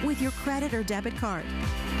with your credit or debit card.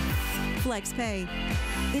 FlexPay.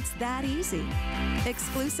 It's that easy.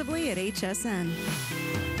 Exclusively at HSN.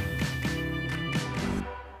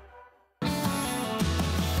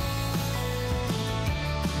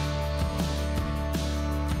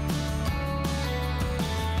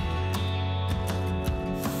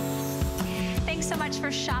 So much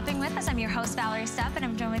for shopping with us. I'm your host, Valerie Stupp, and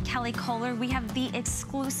I'm joined with Kelly Kohler. We have the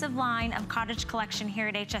exclusive line of cottage collection here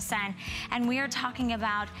at HSN, and we are talking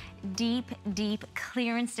about deep, deep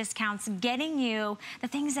clearance discounts, getting you the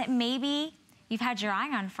things that maybe you've had your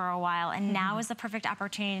eye on for a while, and now is the perfect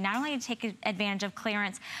opportunity not only to take advantage of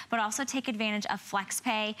clearance, but also take advantage of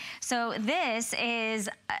FlexPay. So this is,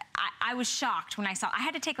 I was shocked when I saw, I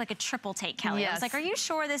had to take like a triple take, Kelly. Yes. I was like, are you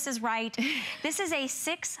sure this is right? This is a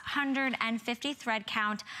 650 thread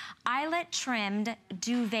count, eyelet trimmed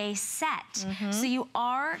duvet set. So you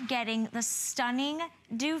are getting the stunning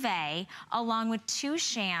duvet along with 2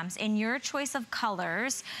 shams in your choice of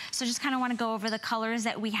colors. So just kind of want to go over the colors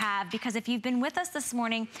that we have, because if you've been with us this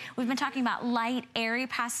morning, we've been talking about light, airy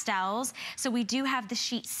pastels. So we do have the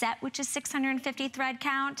sheet set, which is 650 thread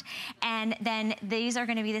count, and then these are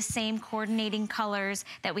going to be the same coordinating colors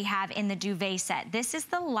that we have in the duvet set. This is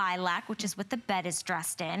the lilac, which is what the bed is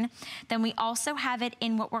dressed in. Then we also have it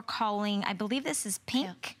in what we're calling, I believe this is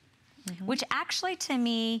pink, which actually to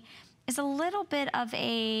me is a little bit of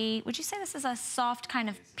a, would you say this is a soft kind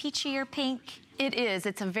of peachier pink? It is.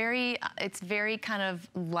 It's a very, it's very kind of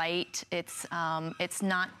light. It's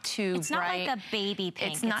not too bright. It's not like a baby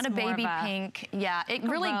pink. It's not a baby pink. Yeah, it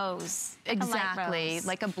really rose. Exactly,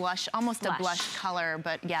 like a blush, almost blush. A blush color.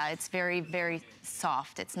 But yeah, it's very, very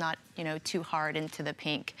soft. It's not, you know, too hard into the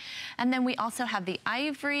pink. And then we also have the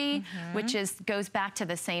ivory, which goes back to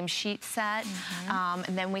the same sheet set.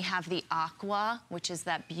 And then we have the aqua, which is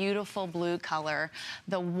that beautiful blue color.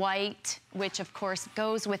 The white, which of course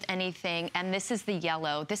goes with anything. And this is the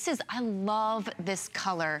yellow. This is, I love this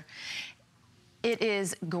color. It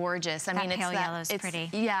is gorgeous. I mean, pale yellow is pretty.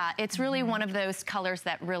 Yeah, it's really one of those colors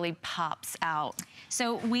that really pops out.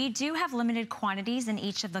 So we do have limited quantities in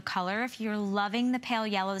each of the color. If you're loving the pale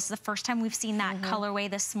yellow, this is the first time we've seen that colorway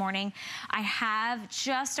this morning. I have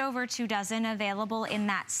just over 2 dozen available in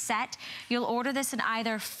that set. You'll order this in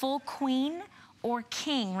either full queen or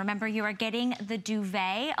king. Remember, you are getting the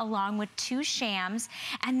duvet along with 2 shams,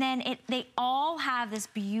 and then they all have this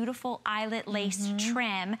beautiful eyelet lace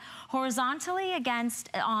trim horizontally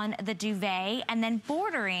on the duvet, and then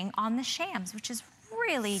bordering on the shams, which is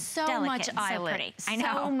really so delicate much and eyelet. so pretty. I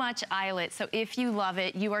know. So much eyelet. So if you love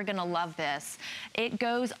it, you are gonna love this. It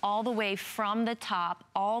goes all the way from the top,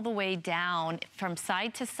 all the way down, from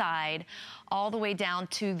side to side, all the way down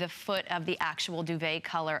to the foot of the actual duvet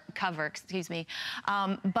cover, excuse me.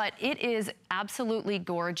 But it is absolutely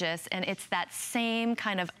gorgeous, and it's that same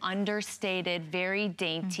kind of understated, very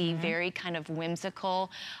dainty, very kind of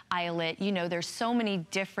whimsical eyelet. You know, there's so many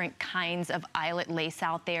different kinds of eyelet lace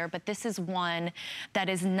out there, but this is one that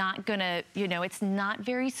is not gonna, you know, it's not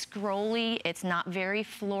very scrolly, it's not very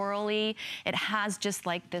florally. It has just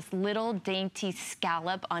like this little dainty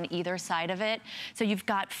scallop on either side of it. So you've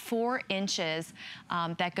got 4 inches stitches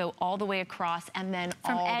that go all the way across and then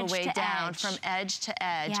all the way down from edge to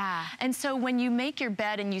edge. Yeah. And so when you make your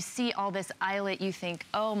bed and you see all this eyelet, you think,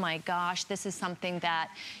 oh my gosh, this is something that,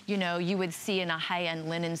 you know, you would see in a high-end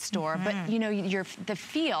linen store. But, you know, the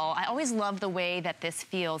feel, I always love the way that this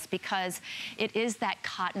feels because it is that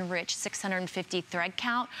cotton-rich 650 thread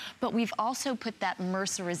count, but we've also put that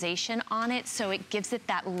mercerization on it, so it gives it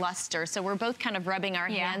that luster. So we're both kind of rubbing our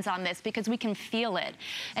hands on this because we can feel it.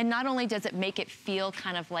 And not only does it make it feel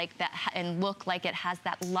kind of like that and look like it has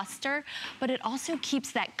that luster, but it also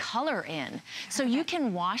keeps that color in. So you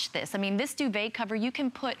can wash this. I mean, this duvet cover you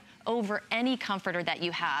can put over any comforter that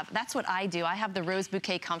you have. That's what I do. I have the Rose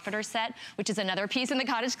Bouquet comforter set, which is another piece in the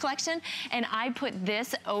Cottage collection, and I put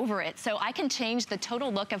this over it. So I can change the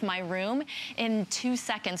total look of my room in 2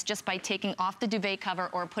 seconds just by taking off the duvet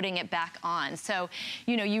cover or putting it back on. So,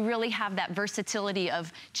 you know, you really have that versatility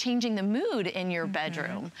of changing the mood in your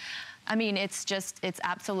bedroom. I mean, it's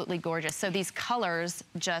absolutely gorgeous. So these colors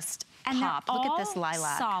just pop. Look at this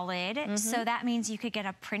lilac. Solid, so that means you could get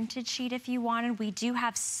a printed sheet if you wanted. We do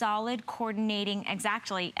have solid coordinating,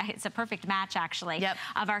 exactly, it's a perfect match actually,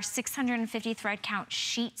 of our 650 thread count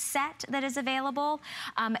sheet set that is available.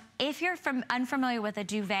 If you're unfamiliar with a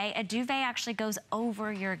duvet actually goes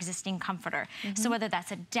over your existing comforter. So whether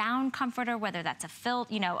that's a down comforter, whether that's a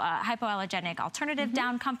hypoallergenic alternative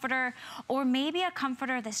down comforter, or maybe a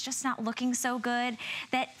comforter that's just not looking so good,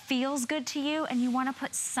 that feels good to you, and you want to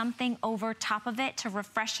put something over top of it to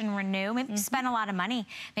refresh and renew. Maybe you spent a lot of money.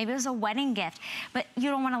 Maybe it was a wedding gift, but you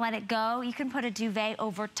don't want to let it go. You can put a duvet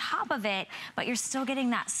over top of it, but you're still getting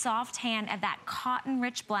that soft hand of that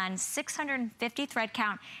cotton-rich blend, 650 thread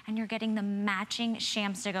count, and you're getting the matching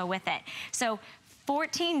shams to go with it. So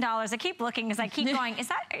 $14, I keep looking as I keep going,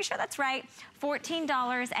 are you sure that's right?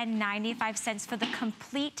 $14.95 for the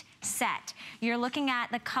complete set. You're looking at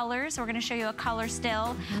the colors. We're gonna show you a color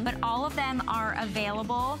still, but all of them are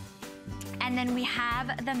available. And then we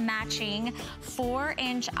have the matching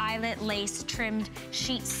 4-inch eyelet lace trimmed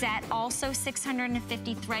sheet set, also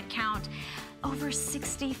 650 thread count. Over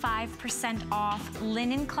 65% off.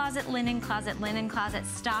 Linen closet, linen closet, linen closet.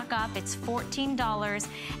 Stock up. It's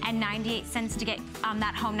 $14.98 to get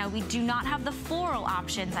that home. Now, we do not have the floral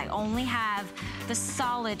options. I only have the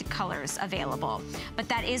solid colors available. But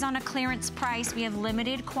that is on a clearance price. We have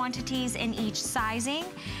limited quantities in each sizing.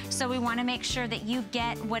 So we want to make sure that you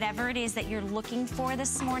get whatever it is that you're looking for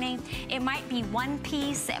this morning. It might be one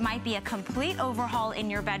piece. It might be a complete overhaul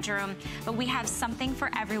in your bedroom. But we have something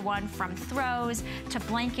for everyone, from throws to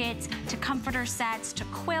blankets, to comforter sets, to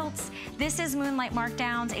quilts. This is Moonlight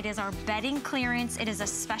Markdowns. It is our bedding clearance. It is a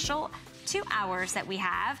special 2 hours that we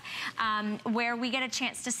have where we get a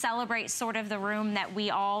chance to celebrate sort of the room that we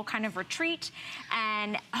all kind of retreat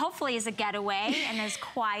and hopefully is a getaway and is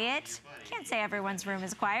quiet. Can't say everyone's room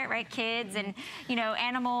is quiet, right? Kids and, you know,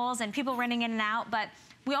 animals and people running in and out, but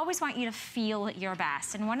we always want you to feel your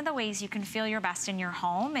best. And one of the ways you can feel your best in your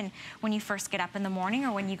home and when you first get up in the morning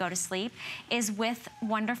or when you go to sleep is with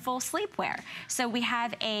wonderful sleepwear. So we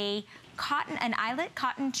have an eyelet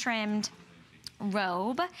cotton trimmed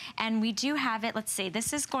robe, and we do have it, let's see,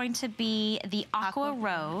 this is going to be the aqua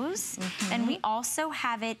rose, and we also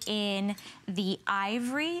have it in the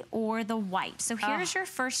ivory or the white. So here's your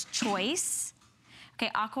first choice. Okay,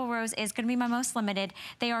 Aqua Rose is gonna be my most limited.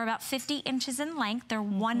 They are about 50 inches in length. They're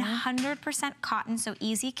 100% cotton, so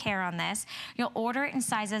easy care on this. You'll order it in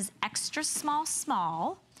sizes extra small,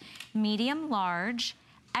 small, medium, large,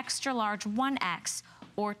 extra large, 1X,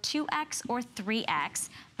 or 2X or 3X.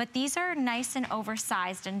 But these are nice and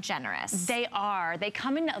oversized and generous. They are. They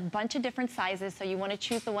come in a bunch of different sizes, so you want to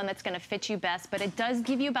choose the one that's going to fit you best, but it does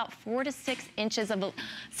give you about 4 to 6 inches of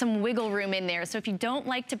some wiggle room in there. So if you don't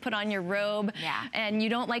like to put on your robe and you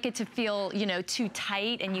don't like it to feel, you know, too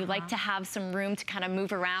tight and you like to have some room to kind of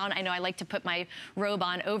move around, I know I like to put my robe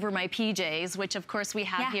on over my PJs, which of course we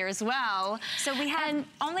have here as well. So we have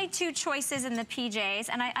only 2 choices in the PJs,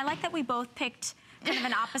 and I like that we both picked kind of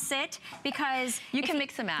an opposite, because you can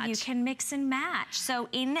mix and match. You can mix and match. So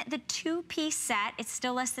in the 2-piece set, it's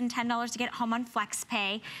still less than $10 to get it home on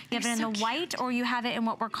FlexPay. You have it in the white, or you have it in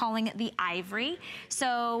what we're calling the ivory.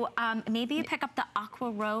 So maybe you pick up the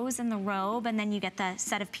aqua rose in the robe, and then you get the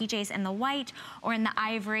set of PJs in the white or in the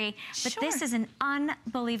ivory. But this is an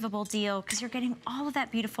unbelievable deal because you're getting all of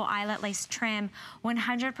that beautiful eyelet lace trim,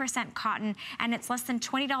 100% cotton, and it's less than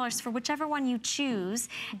 $20 for whichever one you choose.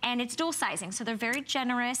 And it's dual sizing, so they're very very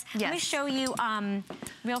generous. Yes. Let me show you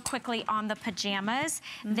real quickly on the pajamas.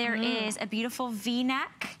 There is a beautiful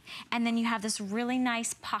V-neck, and then you have this really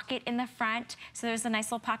nice pocket in the front. So there's a nice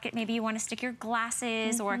little pocket. Maybe you want to stick your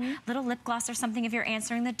glasses or a little lip gloss or something if you're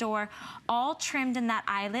answering the door. All trimmed in that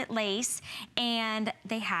eyelet lace, and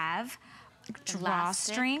they have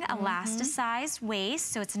drawstring, elasticized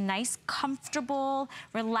waist, so it's a nice, comfortable,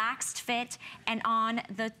 relaxed fit. And on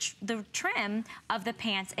the trim of the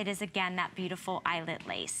pants, it is again that beautiful eyelet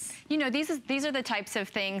lace. You know, these are the types of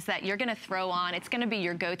things that you're going to throw on. It's going to be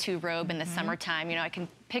your go-to robe in the summertime. You know, I can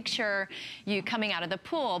picture you coming out of the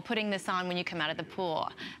pool, putting this on when you come out of the pool,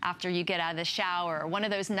 after you get out of the shower. One of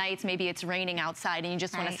those nights, maybe it's raining outside and you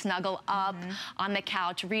just want to snuggle up on the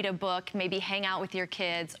couch, read a book, maybe hang out with your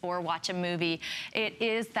kids or watch a movie. It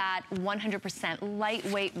is that 100%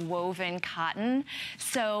 lightweight woven cotton.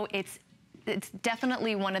 So it's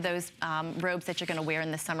definitely one of those robes that you're going to wear in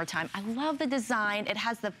the summertime. I love the design. It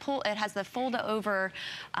has the fold over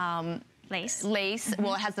lace.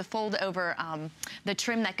 Well, it has the fold over the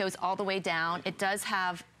trim that goes all the way down. It does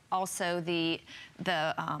have also the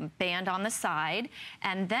band on the side,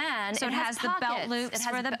 and then so it has the belt loops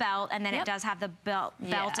for the belt, and then it does have the belt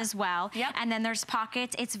as well. And then there's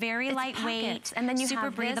pockets. It's very lightweight, and then you super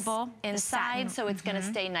have breathable inside, so it's going to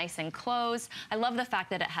stay nice and closed. I love the fact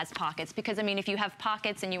that it has pockets, because I mean, if you have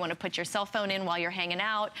pockets and you want to put your cell phone in while you're hanging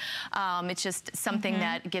out, it's just something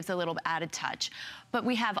that gives a little added touch. But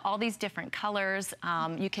we have all these different colors.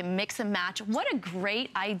 You can mix and match. What a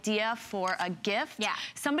great idea for a gift. Yeah.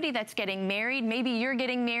 Somebody that's getting married, maybe you're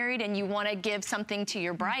getting married and you want to give something to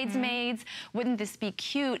your bridesmaids. Wouldn't this be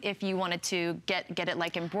cute if you wanted to get it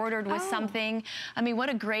like embroidered with something? I mean, what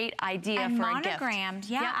a great idea for a gift. Monogrammed.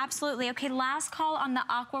 Yeah, absolutely. Okay, last call on the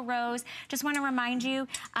aqua rose. Just want to remind you,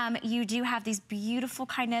 you do have these beautiful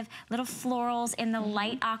kind of little florals in the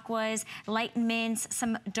light aquas, light mints,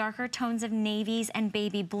 some darker tones of navies and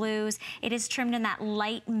baby blues. It is trimmed in that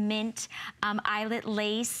light mint eyelet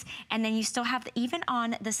lace, and then you still have, even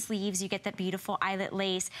on the sleeves, you get that beautiful eyelet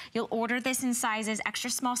lace. You'll order this in sizes extra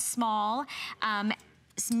small, small,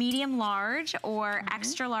 medium large, or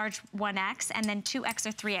extra large 1X, and then 2X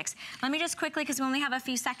or 3X. Let me just quickly, because we only have a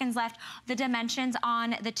few seconds left, the dimensions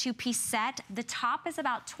on the two-piece set. The top is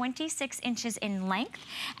about 26 inches in length,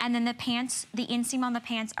 and then the pants, the inseam on the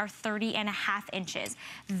pants are 30.5 inches.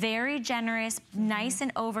 Very generous, nice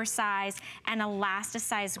and oversized, and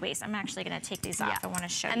elasticized waist. I'm actually going to take these off. I want to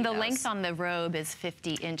show you And the those. length on the robe is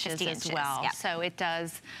 50 inches as well. So it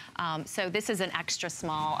does, so this is an extra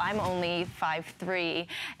small. I'm only 5'3",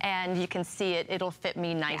 and you can see it'll fit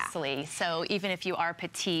me nicely. So even if you are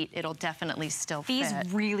petite, it'll definitely still fit. These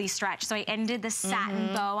really stretch. So I ended the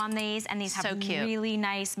satin bow on these, and these have really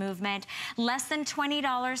nice movement. Less than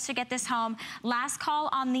 $20 to get this home. Last call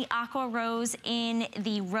on the aqua rose in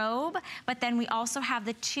the robe, but then we also have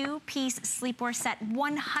the two-piece sleepwear set,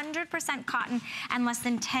 100% cotton, and less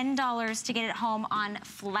than $10 to get it home on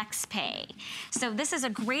FlexPay. So this is a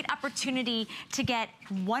great opportunity to get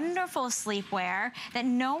wonderful sleepwear that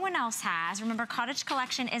no one else has. Remember, Cottage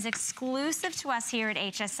Collection is exclusive to us here at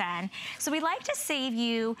HSN. So we like to save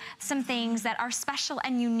you some things that are special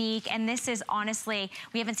and unique, and this is honestly,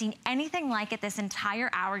 we haven't seen anything like it this entire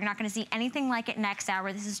hour. You're not gonna see anything like it next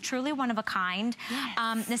hour. This is truly one of a kind.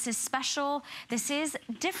 This is special. This is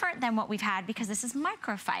different than what we've had because this is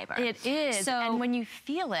microfiber. It is, so, and when you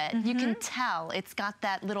feel it, you can tell. It's got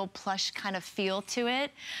that little plush kind of feel to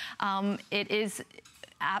it. It is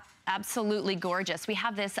absolutely gorgeous. We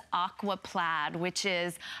have this aqua plaid, which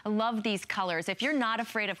is, I love these colors. If you're not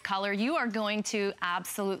afraid of color, you are going to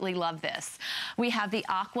absolutely love this. We have the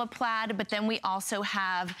aqua plaid, but then we also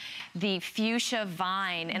have the fuchsia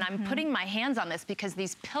vine. And I'm putting my hands on this because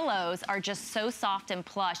these pillows are just so soft and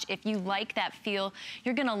plush. If you like that feel,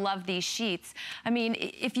 you're gonna love these sheets. I mean,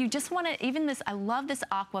 if you just wanna, even this, I love this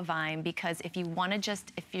aqua vine because if you wanna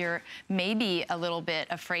just, if you're maybe a little bit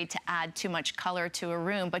afraid to add too much color to a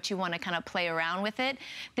room, but you want to kind of play around with it,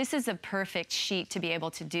 this is a perfect sheet to be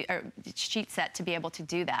able to do, or sheet set to be able to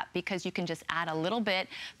do that, because you can just add a little bit,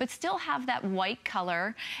 but still have that white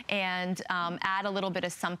color and add a little bit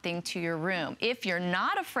of something to your room. If you're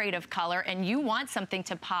not afraid of color and you want something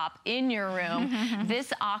to pop in your room,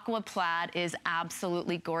 this aqua plaid is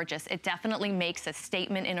absolutely gorgeous. It definitely makes a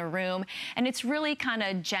statement in a room, and it's really kind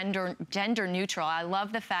of gender neutral. I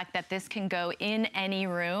love the fact that this can go in any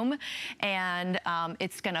room, and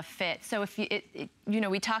it's gonna fit. So if you, you know,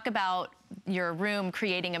 we talk about your room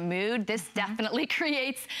creating a mood, this definitely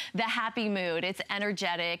creates the happy mood. It's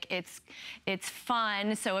energetic, it's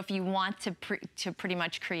fun. So if you want to pretty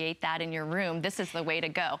much create that in your room, this is the way to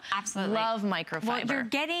go. Absolutely. Love microfiber. Well, you're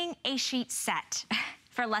getting a sheet set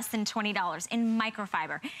for less than $20 in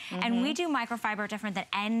microfiber. And we do microfiber different than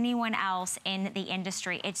anyone else in the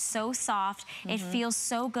industry. It's so soft, it feels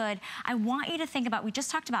so good. I want you to think about, we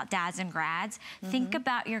just talked about dads and grads. Think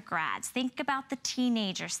about your grads, think about the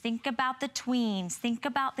teenagers, think about the tweens, think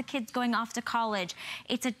about the kids going off to college.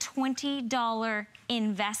 It's a $20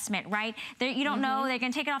 investment, right? You don't know, they're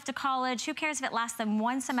gonna take it off to college. Who cares if it lasts them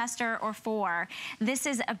 1 semester or 4? This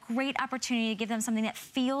is a great opportunity to give them something that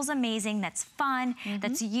feels amazing, that's fun,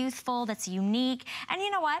 that's youthful, that's unique. And you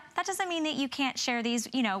know what? That doesn't mean that you can't share these,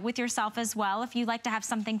 you know, with yourself as well. If you like to have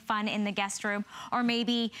something fun in the guest room, or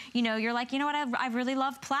maybe, you know, you're like, you know what, I really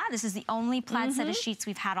love plaid. This is the only plaid set of sheets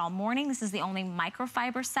we've had all morning. This is the only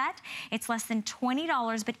microfiber set. It's less than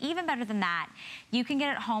 $20, but even better than that, you can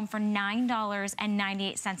get it home for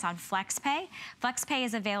 $9.98 on FlexPay. FlexPay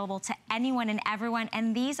is available to anyone and everyone,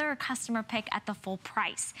 and these are a customer pick at the full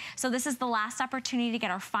price. So this is the last opportunity to get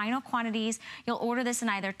our final quantities. You'll order this in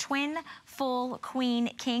either twin, full, queen,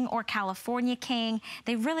 king, or California king.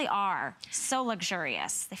 They really are so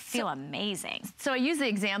luxurious. They feel amazing. So I use the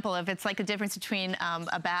example of it's like the difference between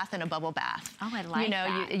a bath and a bubble bath. Oh, I like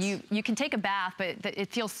that. You can take a bath, but it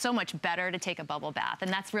feels so much better to take a bubble bath, and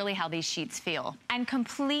that's really how these sheets feel. And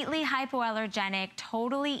completely hypoallergenic,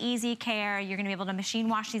 totally easy care. You're gonna be able to machine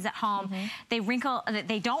wash these at home. They wrinkle,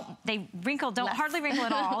 don't hardly wrinkle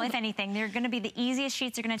at all, if anything. They're gonna be the easiest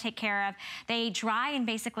sheets you're gonna take care of. They dry in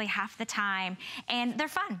basically half the time, and they're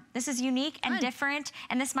fun. This is unique and different,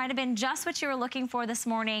 and this might have been just what you were looking for this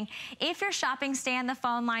morning. If you're shopping, stay on the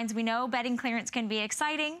phone lines. We know bedding clearance can be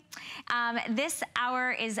exciting. This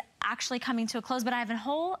hour is actually coming to a close, but I have a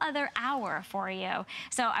whole other hour for you.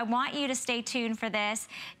 So I want you to stay tuned for this.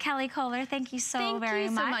 Kelly Kohler, thank you so very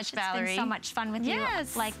much. Thank you so much, Valerie. It's been so much fun with you,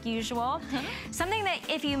 like usual. Something that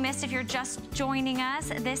if you missed, if you're just joining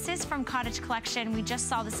us, this is from Cottage Collection. We just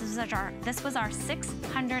saw this was our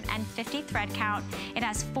 650 thread count. It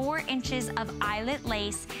has 4 inches of eyelet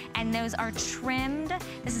lace, and those are trimmed.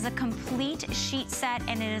 This is a complete sheet set,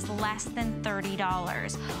 and it is less than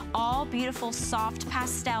 $30. All beautiful, soft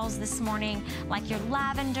pastels this morning, like your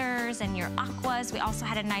lavenders and your aquas. We also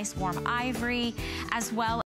had a nice warm ivory as well.